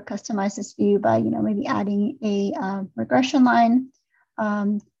further customize this view by, maybe adding a regression line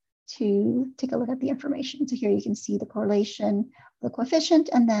to take a look at the information. So here you can see the correlation, the coefficient,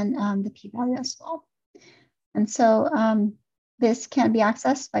 and then the p-value as well. And so this can be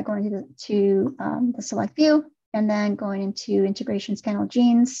accessed by going to the select view and then going into integration scan all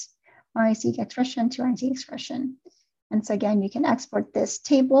genes, RNA-seq expression to RNA-seq expression. And so again, you can export this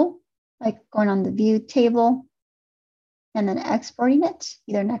table, like going on the view table, and then exporting it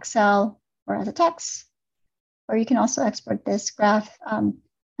either in Excel or as a text. Or you can also export this graph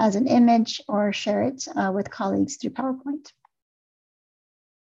as an image or share it with colleagues through PowerPoint.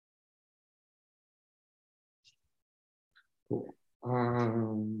 Cool.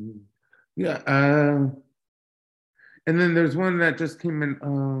 Yeah. And then there's one that just came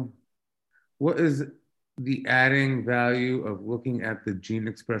in. What is the adding value of looking at the gene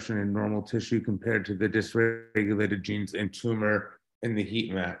expression in normal tissue compared to the dysregulated genes in tumor in the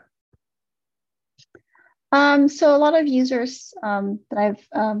heat map? So a lot of users that I've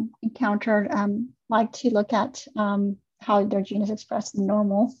encountered like to look at how their gene is expressed in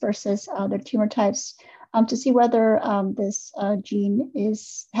normal versus their tumor types to see whether this gene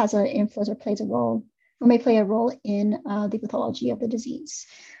has an influence or plays a role or may play a role in the pathology of the disease.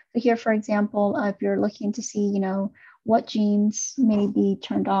 So here, for example, if you're looking to see, what genes may be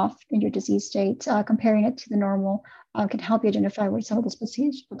turned off in your disease state, comparing it to the normal can help you identify where some of those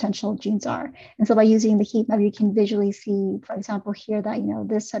potential genes are. And so by using the heat map, you can visually see, for example, here that,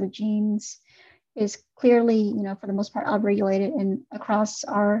 this set of genes is clearly, for the most part, upregulated across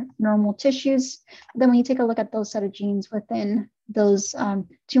our normal tissues. But then when you take a look at those set of genes within those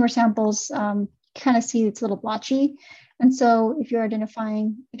tumor samples, kind of see it's a little blotchy. And so if you're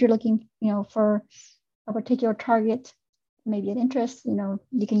looking, for a particular target, maybe an interest,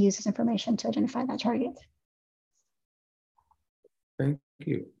 you can use this information to identify that target. Thank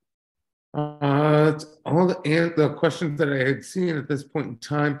you. That's all the questions that I had seen at this point in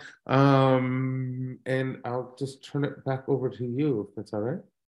time. And I'll just turn it back over to you, if that's all right.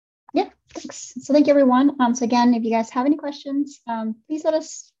 Yeah, thanks. So thank you, everyone. So again, if you guys have any questions, please let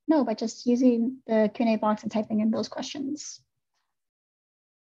us know by just using the Q&A box and typing in those questions.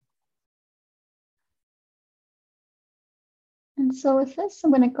 And so with this,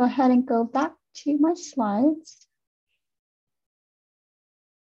 I'm going to go ahead and go back to my slides.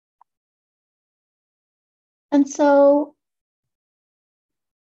 And so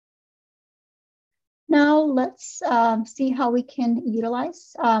now let's see how we can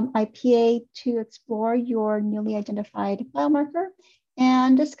utilize IPA to explore your newly identified biomarker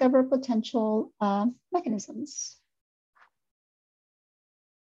and discover potential mechanisms.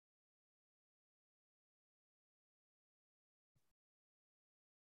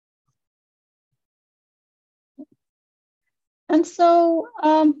 And so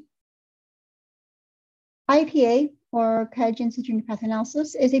IPA, or QIAGEN syndrome path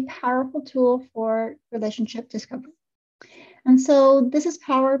analysis, is a powerful tool for relationship discovery. And so this is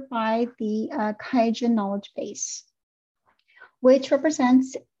powered by the QIAGEN knowledge base, which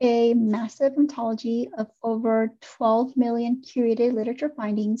represents a massive ontology of over 12 million curated literature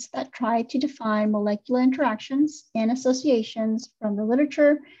findings that try to define molecular interactions and associations from the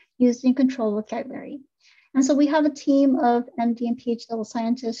literature using controlled vocabulary. And so we have a team of MD and PhD level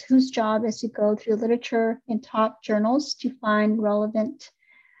scientists whose job is to go through the literature in top journals to find relevant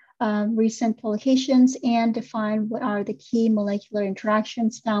recent publications and define what are the key molecular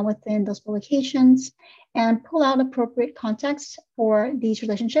interactions found within those publications and pull out appropriate context for these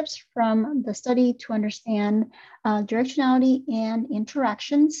relationships from the study to understand directionality and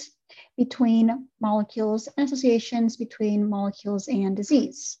interactions between molecules and associations between molecules and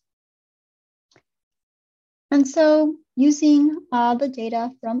disease. And so using the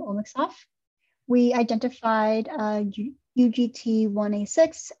data from OmicSoft, we identified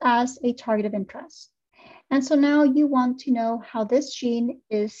UGT1A6 as a target of interest. And so now you want to know how this gene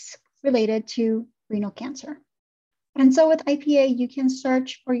is related to renal cancer. And so with IPA, you can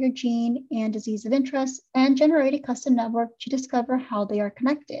search for your gene and disease of interest and generate a custom network to discover how they are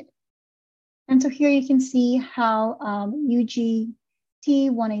connected. And so here you can see how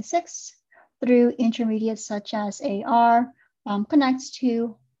UGT1A6 through intermediates such as AR connects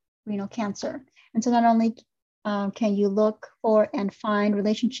to renal cancer. And so not only can you look for and find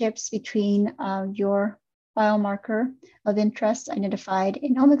relationships between your biomarker of interest identified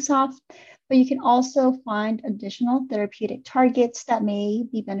in OmicSoft, but you can also find additional therapeutic targets that may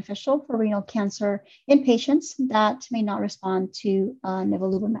be beneficial for renal cancer in patients that may not respond to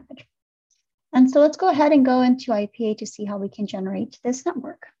nivolumab. And so let's go ahead and go into IPA to see how we can generate this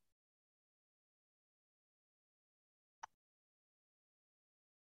network.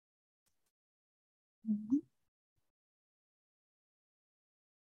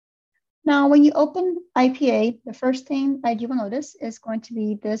 Now, when you open IPA, the first thing that you will notice is going to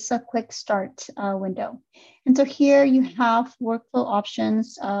be this quick start window. And so here you have workflow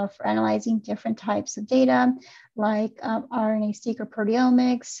options for analyzing different types of data, like RNA-seq or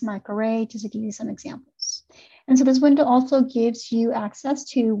proteomics, microarray, just to give you some examples. And so this window also gives you access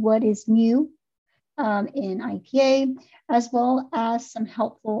to what is new in IPA, as well as some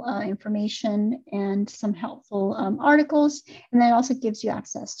helpful information and some helpful articles. And then it also gives you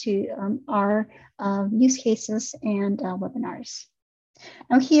access to our use cases and webinars.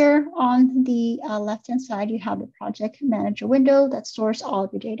 Now here on the left-hand side, you have the project manager window that stores all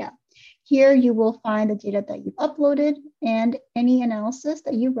of your data. Here you will find the data that you've uploaded and any analysis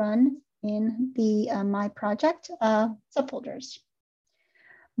that you run in the My Project subfolders.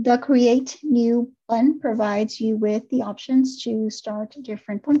 The Create New button provides you with the options to start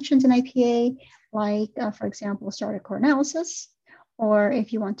different functions in IPA, like, for example, start a core analysis, or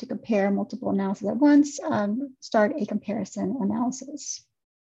if you want to compare multiple analyses at once, start a comparison analysis.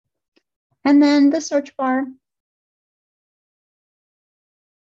 And then the search bar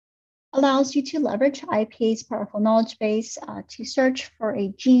allows you to leverage IPA's powerful knowledge base to search for a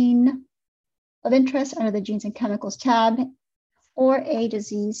gene of interest under the Genes and Chemicals tab, or a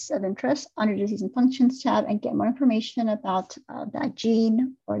disease of interest under Disease and Functions tab and get more information about that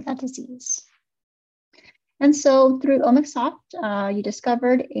gene or that disease. And so through OmicSoft, you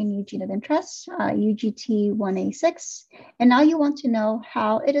discovered a new gene of interest, UGT1A6, and now you want to know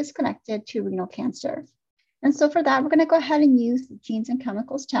how it is connected to renal cancer. And so for that, we're going to go ahead and use the Genes and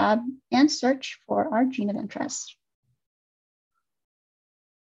Chemicals tab and search for our gene of interest.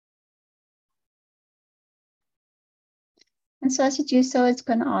 And so as you do so, it's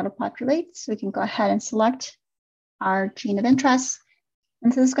going to auto-populate. So we can go ahead and select our gene of interest.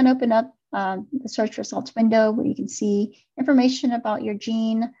 And so this is going to open up the search results window where you can see information about your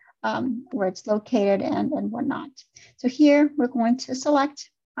gene, where it's located and whatnot. So here we're going to select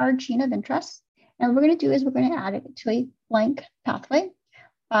our gene of interest. And what we're going to do is we're going to add it to a blank pathway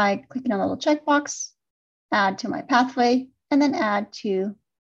by clicking on the little checkbox, add to my pathway, and then add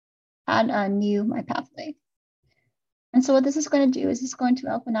a new my pathway. And so what this is going to do is it's going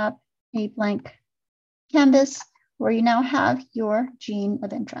to open up a blank canvas where you now have your gene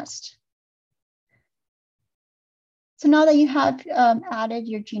of interest. So now that you have added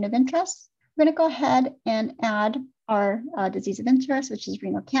your gene of interest, we're going to go ahead and add our disease of interest, which is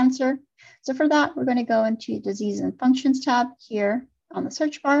renal cancer. So for that, we're going to go into Disease and Functions tab here on the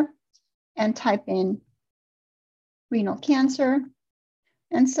search bar and type in renal cancer.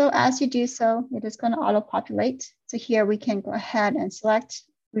 And so as you do so, it is going to auto-populate. So here we can go ahead and select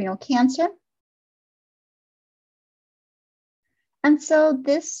renal cancer. And so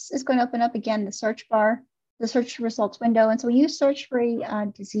this is going to open up again the search bar, the search results window. And so when you search for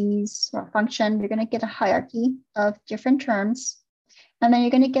a disease or function, you're going to get a hierarchy of different terms. And then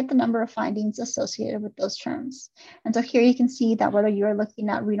you're going to get the number of findings associated with those terms. And so here you can see that whether you're looking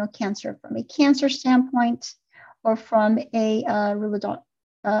at renal cancer from a cancer standpoint or from a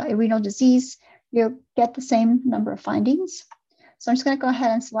renal disease, you'll get the same number of findings. So I'm just going to go ahead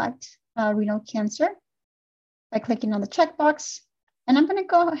and select renal cancer by clicking on the checkbox. And I'm going to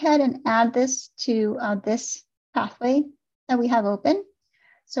go ahead and add this to this pathway that we have open.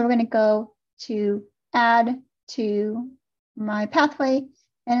 So we're going to go to add to my pathway.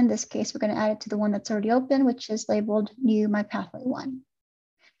 And in this case, we're going to add it to the one that's already open, which is labeled new my pathway 1.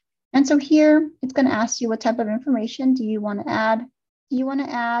 And so here it's going to ask you what type of information do you want to add. Do you want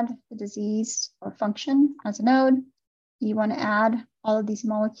to add the disease or function as a node? Do you want to add all of these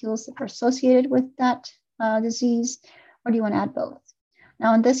molecules that are associated with that disease, or do you want to add both?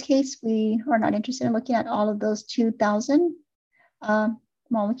 Now, in this case, we are not interested in looking at all of those 2,000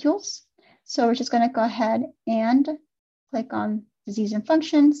 molecules. So we're just going to go ahead and click on Disease and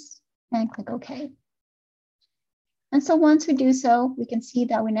Functions and click OK. And so once we do so, we can see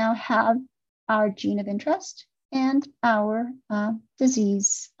that we now have our gene of interest and our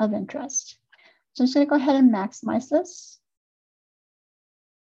disease of interest. So I'm just going to go ahead and maximize this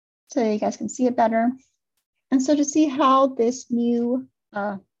so you guys can see it better. And so to see how this new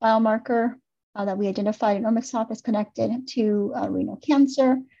biomarker that we identified in OmicSoft is connected to renal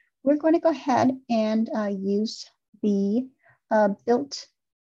cancer, we're going to go ahead and use the built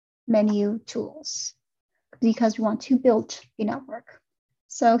menu tools because we want to build a network.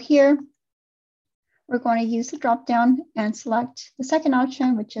 So here, we're going to use the dropdown and select the second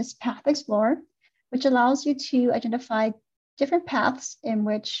option, which is Path Explorer, which allows you to identify different paths in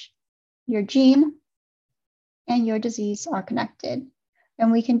which your gene and your disease are connected.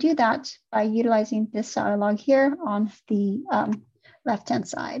 And we can do that by utilizing this dialog here on the left-hand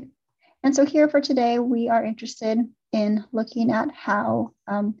side. And so here for today, we are interested in looking at how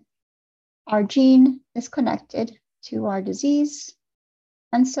our gene is connected to our disease.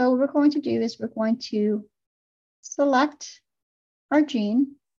 And so what we're going to do is we're going to select our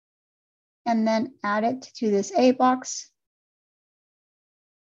gene and then add it to this A box.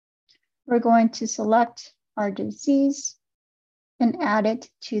 We're going to select our disease and add it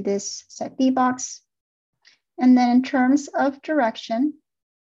to this set B box. And then in terms of direction,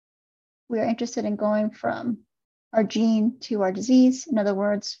 we are interested in going from our gene to our disease. In other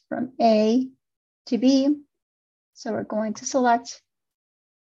words, from A to B. So we're going to select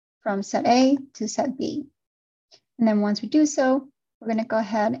from set A to set B. And then once we do so, we're going to go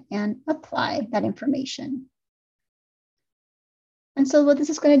ahead and apply that information. And so what this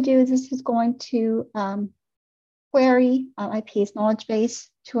is going to do is this is going to query IPA's knowledge base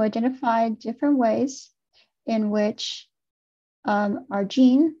to identify different ways in which our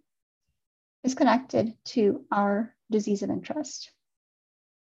gene is connected to our disease of interest.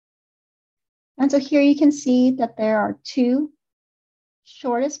 And so here you can see that there are two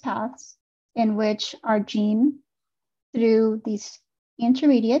shortest paths in which our gene through these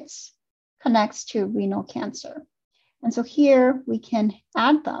intermediates connects to renal cancer. And so here we can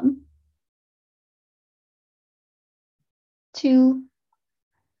add them to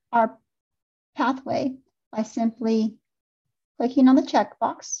our pathway by simply clicking on the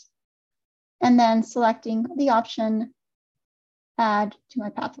checkbox and then selecting the option Add to my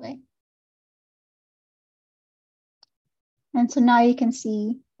pathway. And so now you can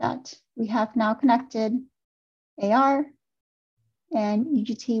see that we have now connected AR and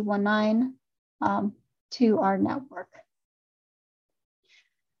UGT19 to our network.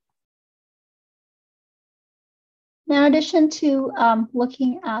 Now, in addition to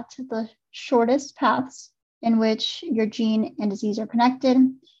looking at the shortest paths in which your gene and disease are connected,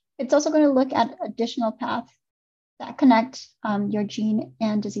 it's also going to look at additional paths that connect your gene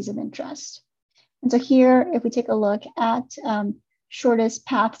and disease of interest. And so here, if we take a look at shortest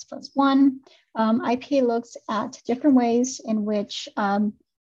paths plus one, IPA looks at different ways in which,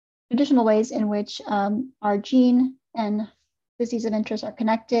 additional ways in which our gene and disease of interest are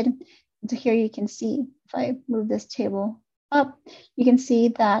connected. And so here you can see, if I move this table up, you can see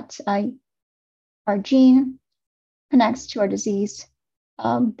that our gene connects to our disease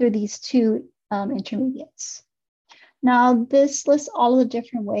through these two intermediates. Now, this lists all of the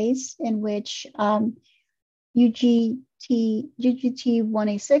different ways in which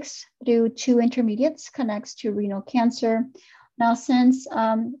UGT1A6 through two intermediates connects to renal cancer. Now, since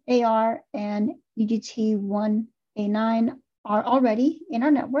AR and UGT1A9 are already in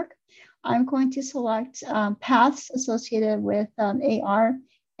our network, I'm going to select paths associated with AR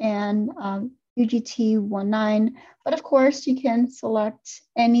and UGT19, but of course you can select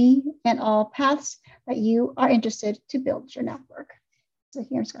any and all paths that you are interested to build your network. So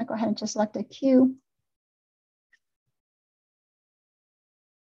here I'm just going to go ahead and just select a Q.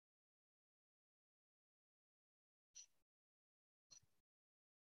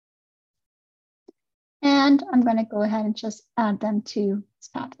 And I'm going to go ahead and just add them to this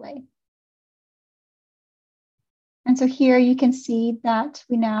pathway. And so here you can see that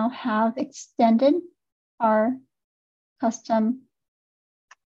we now have extended our custom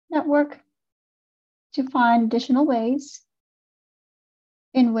network to find additional ways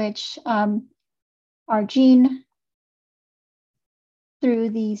in which our gene through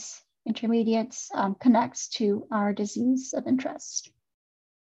these intermediates connects to our disease of interest.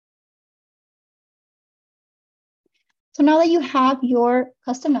 So now that you have your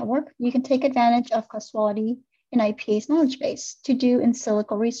custom network, you can take advantage of causality in IPA's knowledge base to do in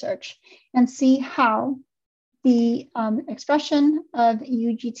silico research and see how the expression of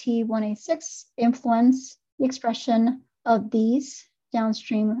UGT1A6 influence the expression of these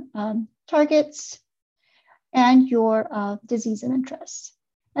downstream targets and your disease of interest.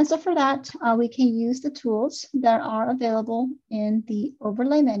 And so for that, we can use the tools that are available in the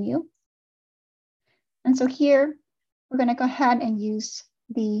overlay menu. And so here, we're going to go ahead and use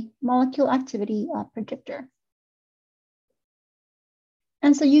the molecule activity predictor.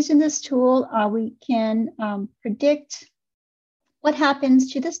 And so using this tool, we can predict what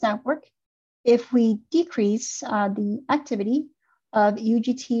happens to this network if we decrease the activity of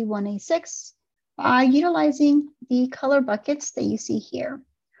UGT1A6 by utilizing the color buckets that you see here,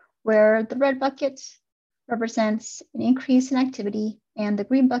 where the red bucket represents an increase in activity and the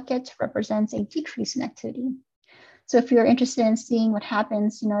green bucket represents a decrease in activity. So if you're interested in seeing what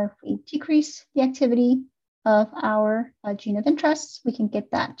happens, if we decrease the activity of our gene of interest, we can get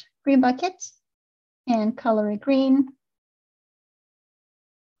that green bucket and color it green.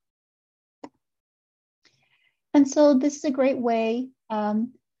 And so this is a great way of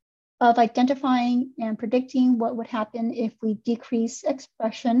identifying and predicting what would happen if we decrease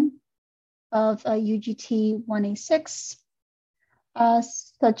expression of UGT1A6,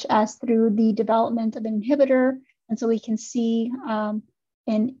 such as through the development of an inhibitor. And so we can see an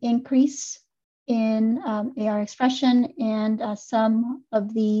increase in AR expression and some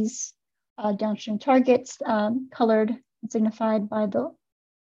of these downstream targets colored and signified by the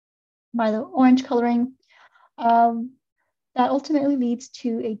orange coloring. That ultimately leads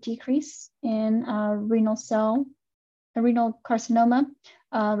to a decrease in renal carcinoma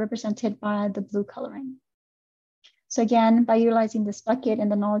represented by the blue coloring. So again, by utilizing this bucket and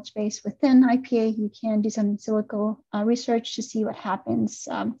the knowledge base within IPA, you can do some in silico research to see what happens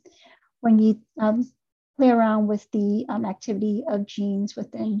when you play around with the activity of genes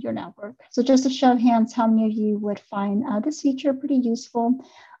within your network. So just a show of hands, how many of you would find this feature pretty useful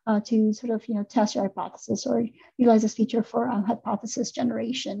to sort of test your hypothesis or utilize this feature for hypothesis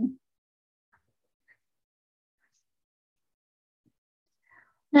generation?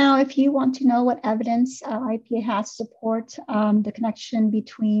 Now, if you want to know what evidence IPA has to support the connection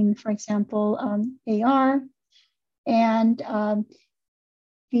between, for example, AR and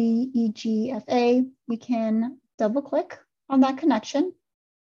VEGFA, you can double click on that connection.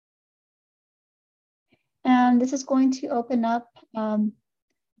 And this is going to open up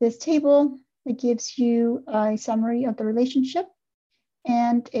this table that gives you a summary of the relationship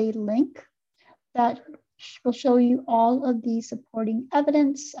and a link that will show you all of the supporting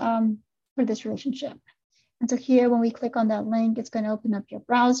evidence for this relationship. And so here, when we click on that link, it's going to open up your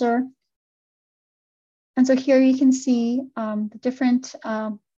browser. And so here you can see the different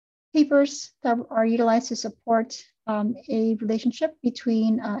papers that are utilized to support a relationship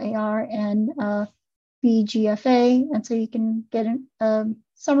between AR and VGFA. And so you can get a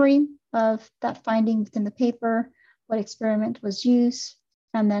summary of that finding within the paper, what experiment was used,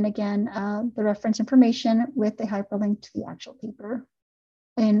 and then again, the reference information with a hyperlink to the actual paper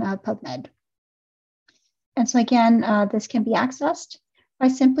in PubMed. And so again, this can be accessed by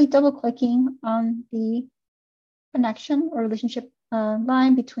simply double clicking on the connection or relationship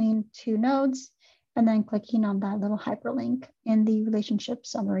line between two nodes, and then clicking on that little hyperlink in the relationship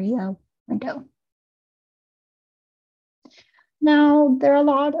summary window. Now, there are a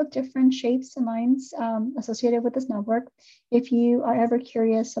lot of different shapes and lines associated with this network. If you are ever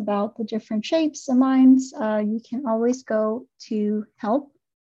curious about the different shapes and lines, you can always go to Help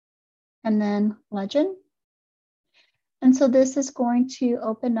and then Legend. And so this is going to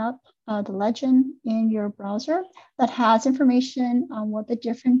open up the legend in your browser that has information on what the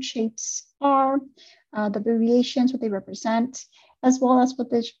different shapes are, the abbreviations, what they represent, as well as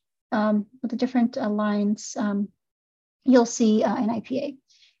what the different lines you'll see in IPA.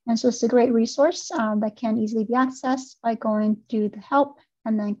 And so it's a great resource that can easily be accessed by going to the help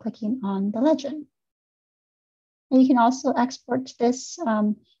and then clicking on the legend. And you can also export this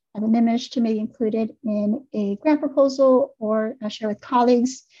as an image to be included in a grant proposal or share with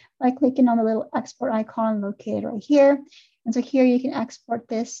colleagues by clicking on the little export icon located right here. And so here you can export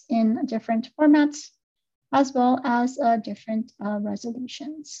this in different formats as well as different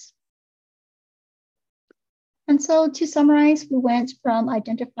resolutions. And so to summarize, we went from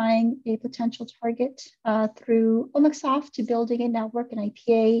identifying a potential target through Omicsoft to building a network in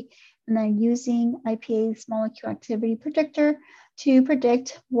IPA, and then using IPA's molecule activity predictor to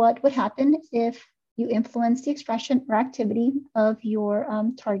predict what would happen if you influence the expression or activity of your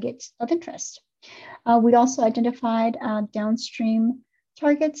target of interest. We also identified downstream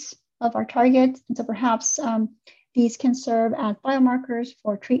targets of our target, and so perhaps these can serve as biomarkers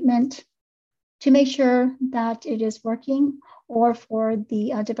for treatment to make sure that it is working or for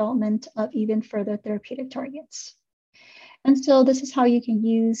the development of even further therapeutic targets. And so this is how you can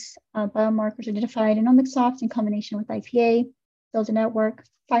use biomarkers identified in Omicsoft in combination with IPA, build a network,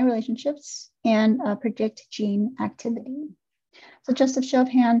 find relationships, and predict gene activity. So just a show of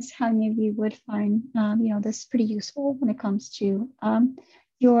hands, how many of you would find this pretty useful when it comes to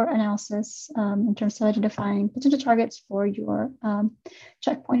your analysis in terms of identifying potential targets for your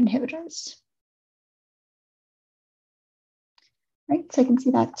checkpoint inhibitors? Right, so you can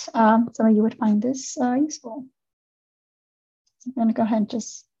see that some of you would find this useful. So I'm going to go ahead and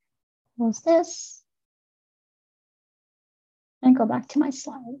just close this and go back to my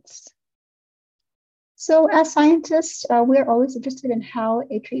slides. So as scientists, we are always interested in how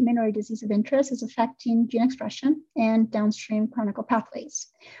a treatment or a disease of interest is affecting gene expression and downstream chemical pathways.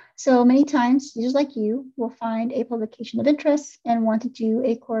 So many times, users like you will find a publication of interest and want to do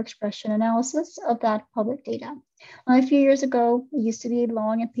a core expression analysis of that public data. A few years ago, it used to be a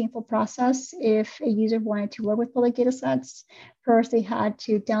long and painful process. If a user wanted to work with public data sets, first they had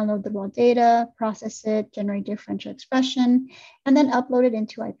to download the raw data, process it, generate differential expression, and then upload it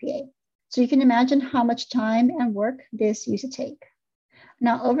into IPA. So you can imagine how much time and work this used to take.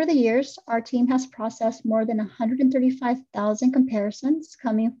 Now, over the years, our team has processed more than 135,000 comparisons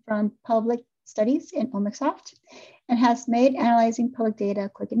coming from public studies in Omicsoft and has made analyzing public data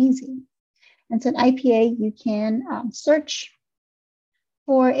quick and easy. And so in IPA, you can search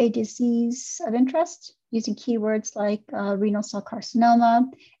for a disease of interest using keywords like renal cell carcinoma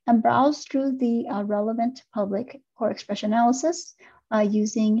and browse through the relevant public core expression analysis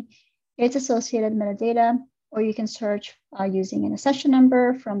using its associated metadata, or you can search using an accession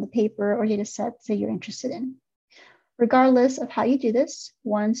number from the paper or data set that you're interested in. Regardless of how you do this,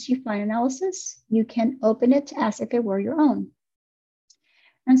 once you find analysis, you can open it as if it were your own.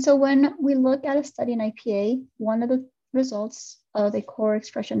 And so when we look at a study in IPA, one of the results of a core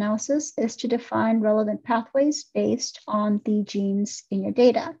expression analysis is to define relevant pathways based on the genes in your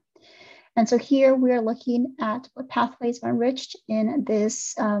data. And so here we are looking at what pathways are enriched in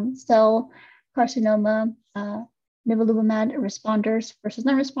this cell carcinoma nivolumab responders versus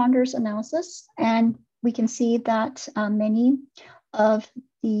non-responders analysis. And we can see that many of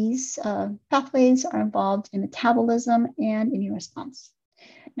these pathways are involved in metabolism and immune response.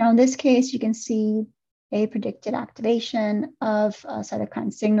 Now, in this case, you can see a predicted activation of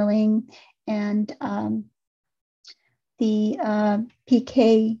cytokine signaling and the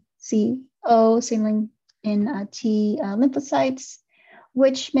PKCO signaling in T lymphocytes,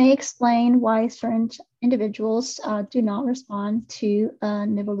 which may explain why certain individuals do not respond to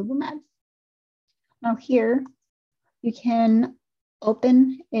nivolumab. Now here, you can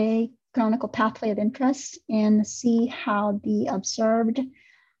open a canonical pathway of interest and see how the observed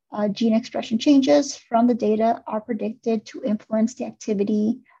gene expression changes from the data are predicted to influence the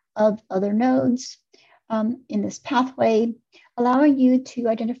activity of other nodes in this pathway, allowing you to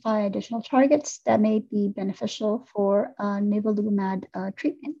identify additional targets that may be beneficial for nivolumab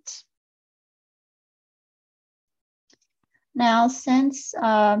treatment. Now, since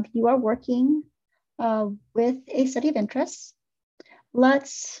you are working with a study of interest,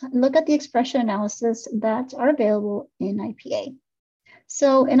 let's look at the expression analysis that are available in IPA.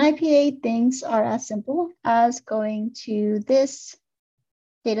 So in IPA, things are as simple as going to this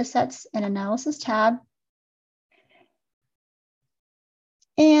Datasets and Analysis tab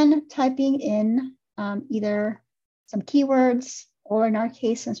and typing in either some keywords, or in our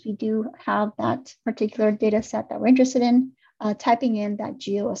case, since we do have that particular data set that we're interested in, typing in that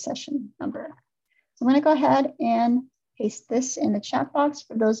geoaccession number. So I'm going to go ahead and paste this in the chat box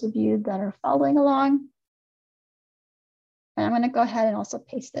for those of you that are following along. And I'm going to go ahead and also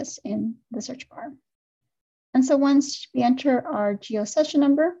paste this in the search bar. And so once we enter our geoaccession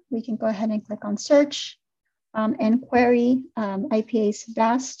number, we can go ahead and click on search and query IPA's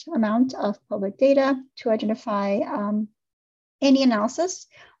vast amount of public data to identify any analysis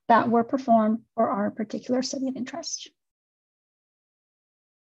that were performed for our particular study of interest.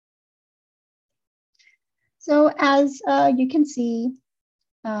 So as you can see,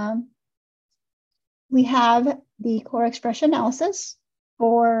 we have the core expression analysis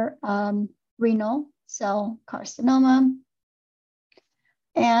for renal cell carcinoma.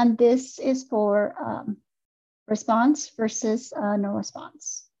 And this is for response versus no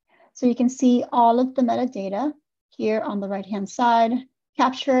response. So you can see all of the metadata here on the right-hand side,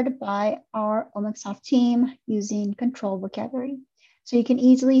 captured by our Omicsoft team using control vocabulary. So you can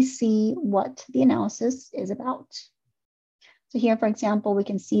easily see what the analysis is about. So here, for example, we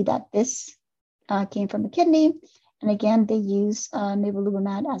can see that this came from the kidney. And again, they use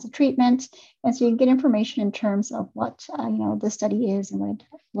nivolumab as a treatment. And so you can get information in terms of what the study is and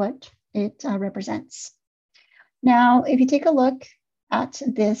what it represents. Now, if you take a look at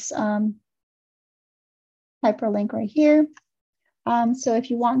this hyperlink right here, so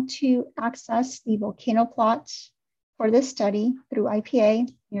if you want to access the volcano plot for this study through IPA,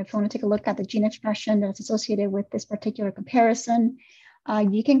 if you want to take a look at the gene expression that's associated with this particular comparison,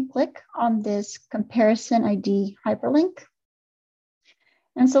 you can click on this comparison ID hyperlink.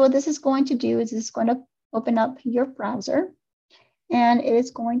 And so what this is going to do is it's going to open up your browser, and it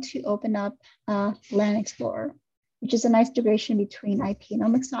is going to open up Land Explorer, which is a nice integration between IPA and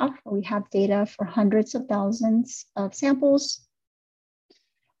Omicsoft, where we have data for hundreds of thousands of samples.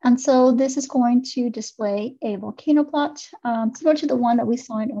 And so this is going to display a volcano plot similar to the one that we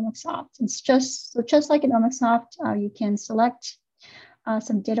saw in Omicsoft. It's just like in Omicsoft, you can select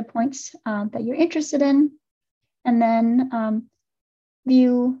some data points that you're interested in, and then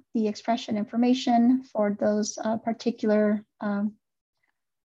view the expression information for those particular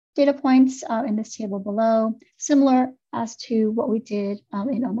data points in this table below, similar as to what we did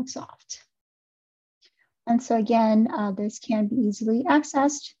in Omicsoft. And so again, this can be easily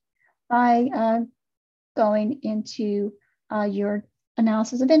accessed by going into your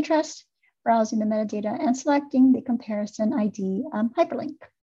analysis of interest, browsing the metadata, and selecting the comparison ID hyperlink.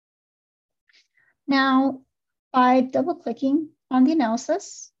 Now, by double-clicking on the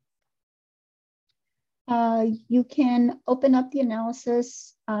analysis, you can open up the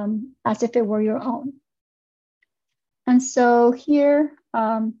analysis as if it were your own. And so here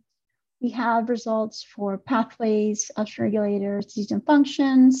we have results for pathways, upstream regulators, disease and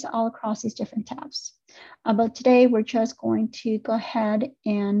functions, all across these different tabs. But today we're just going to go ahead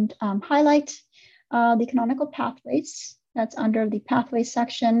and highlight the canonical pathways that's under the pathways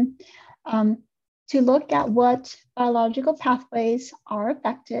section to look at what biological pathways are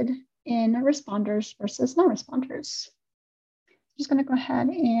affected in responders versus non-responders. I'm just going to go ahead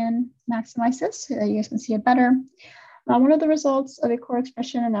and maximize this so that you guys can see it better. One of the results of a core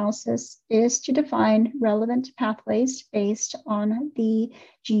expression analysis is to define relevant pathways based on the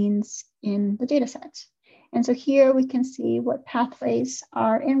genes in the data set. And so here we can see what pathways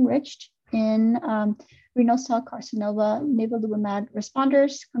are enriched in renal cell carcinoma nivolumab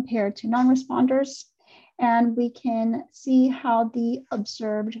responders compared to non-responders. And we can see how the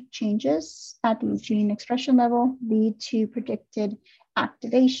observed changes at the gene expression level lead to predicted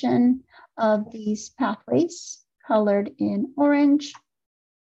activation of these pathways, colored in orange,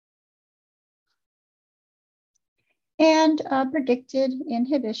 and predicted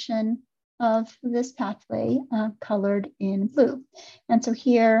inhibition of this pathway colored in blue. And so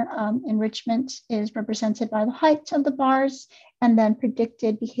here, enrichment is represented by the height of the bars, and then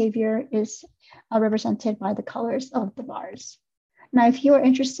predicted behavior is represented by the colors of the bars. Now, if you are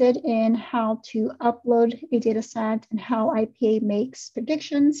interested in how to upload a data set and how IPA makes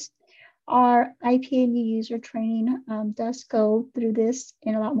predictions, our IPA new user training does go through this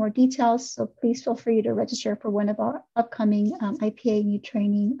in a lot more details. So please feel free to register for one of our upcoming IPA new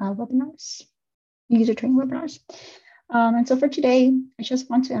training webinars, user training webinars. And so for today, I just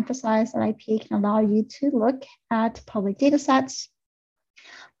want to emphasize that IPA can allow you to look at public data sets,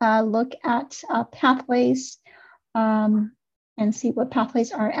 look at pathways, and see what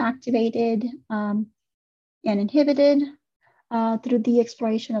pathways are activated and inhibited through the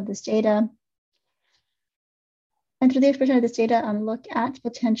exploration of this data. And through the exploration of this data, look at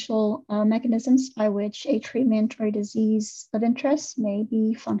potential mechanisms by which a treatment or a disease of interest may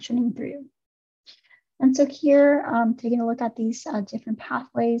be functioning through. And so here, taking a look at these different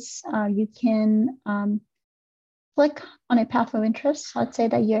pathways, you can click on a pathway of interest. Let's say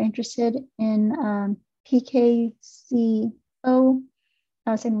that you're interested in PKCO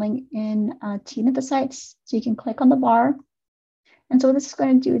signaling in T lymphocytes. So you can click on the bar. And so what this is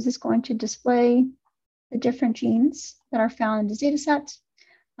going to do is it's going to display the different genes that are found in this data set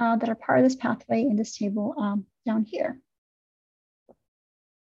that are part of this pathway in this table down here.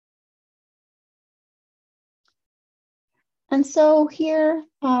 And so here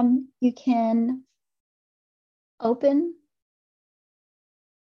you can open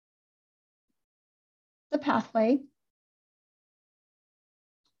the pathway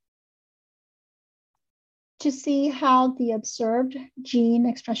to see how the observed gene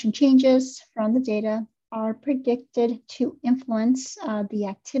expression changes from the data are predicted to influence the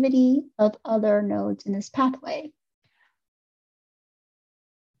activity of other nodes in this pathway.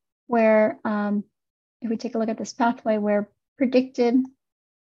 Where if we take a look at this pathway where predicted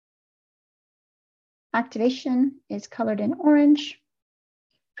activation is colored in orange,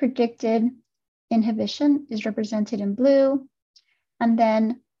 predicted inhibition is represented in blue, and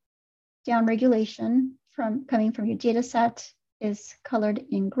then downregulation coming from your data set is colored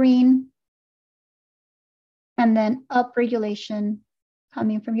in green, and then upregulation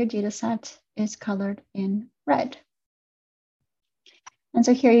coming from your data set is colored in red. And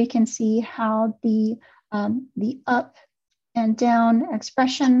so here you can see how the up and down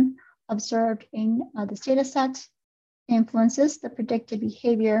expression observed in this data set influences the predicted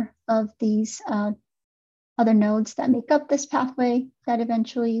behavior of these other nodes that make up this pathway that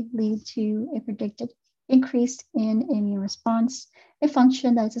eventually lead to a predicted increase in immune response, a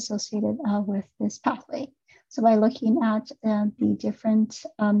function that is associated with this pathway. So by looking at the different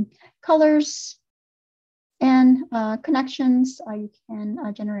colors and connections, you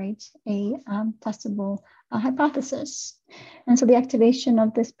can generate a testable hypothesis. And so the activation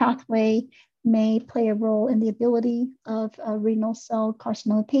of this pathway may play a role in the ability of renal cell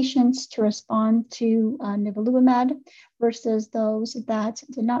carcinoma patients to respond to nivolumab versus those that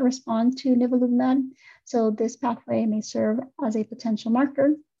did not respond to nivolumab. So this pathway may serve as a potential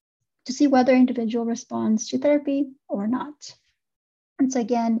marker to see whether an individual responds to therapy or not. And so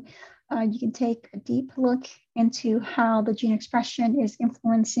again, you can take a deep look into how the gene expression is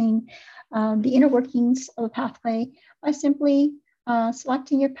influencing the inner workings of a pathway by simply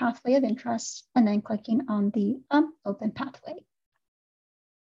selecting your pathway of interest and then clicking on the open pathway.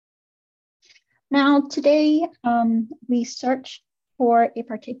 Now, today we search for a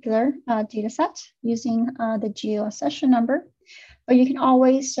particular data set using the geoaccession number, but you can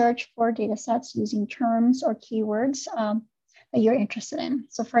always search for data sets using terms or keywords that you're interested in.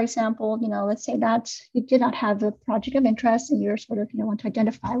 So for example, let's say that you did not have a project of interest and you're sort of, want to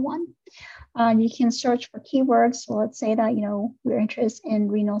identify one. You can search for keywords. So let's say that, we're interested in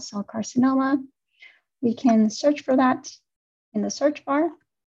renal cell carcinoma. We can search for that in the search bar.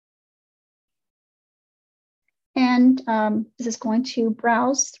 And this is going to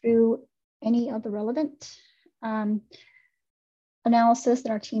browse through any of the relevant analysis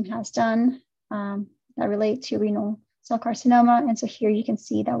that our team has done that relate to renal cell carcinoma. And so here you can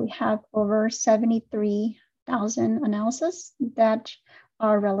see that we have over 73,000 analyses that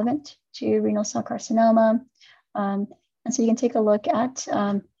are relevant to renal cell carcinoma. And so you can take a look at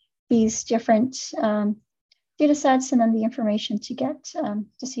these different data sets and then the information to get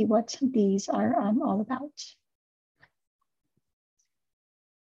to see what these are all about.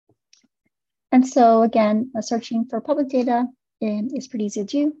 And so again, searching for public data is pretty easy to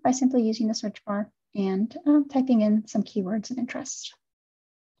do by simply using the search bar and typing in some keywords of interest.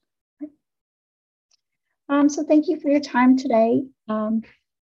 So thank you for your time today.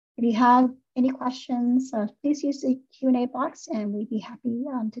 If you have any questions, please use the Q&A box and we'd be happy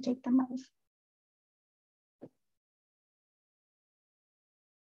to take them live.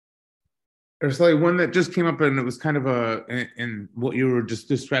 There's like one that just came up and it was kind of in what you were just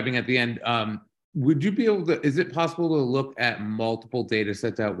describing at the end. Would you be able to, is it possible to look at multiple data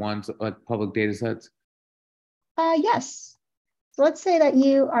sets at once, like public data sets? Yes. So let's say that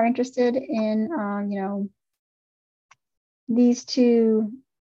you are interested in, these two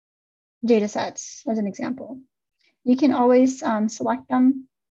data sets as an example. You can always select them.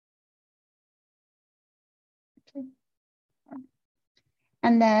 Okay.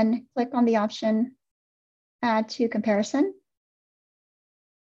 And then click on the option Add to Comparison.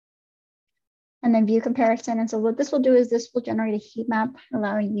 And then View Comparison. And so what this will do is this will generate a heat map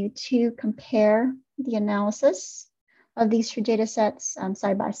allowing you to compare the analysis of these two data sets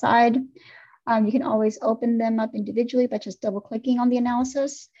side by side. You can always open them up individually by just double clicking on the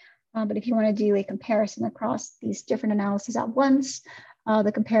analysis. But if you want to do a comparison across these different analyses at once,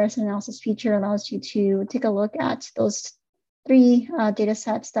 the comparison analysis feature allows you to take a look at those three data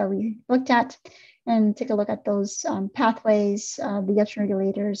sets that we looked at and take a look at those pathways, the upstream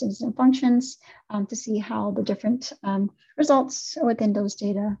regulators and functions to see how the different results within those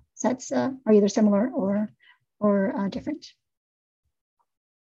data sets are either similar or different.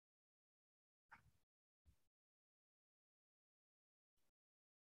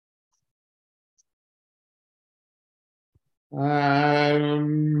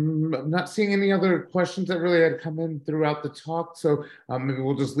 I'm not seeing any other questions that really had come in throughout the talk, so maybe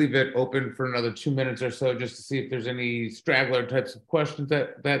we'll just leave it open for another 2 minutes or so just to see if there's any straggler types of questions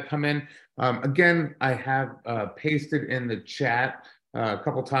that come in. Again, I have pasted in the chat a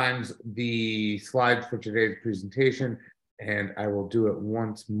couple times the slides for today's presentation, and I will do it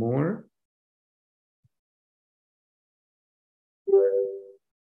once more.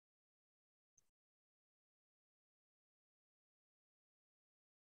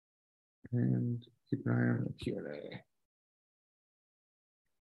 And keep an eye on the Q&A.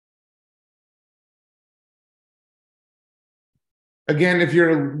 Again, if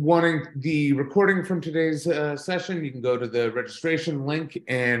you're wanting the recording from today's session, you can go to the registration link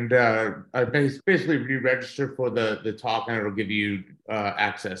and basically re-register for the talk, and it'll give you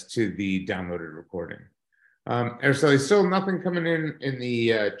access to the downloaded recording. There's still nothing coming in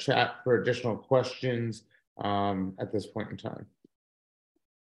the chat for additional questions at this point in time.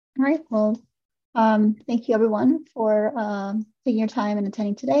 All right, well, thank you everyone for taking your time and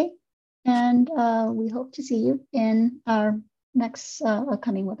attending today. And we hope to see you in our next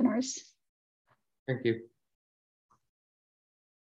upcoming webinars. Thank you.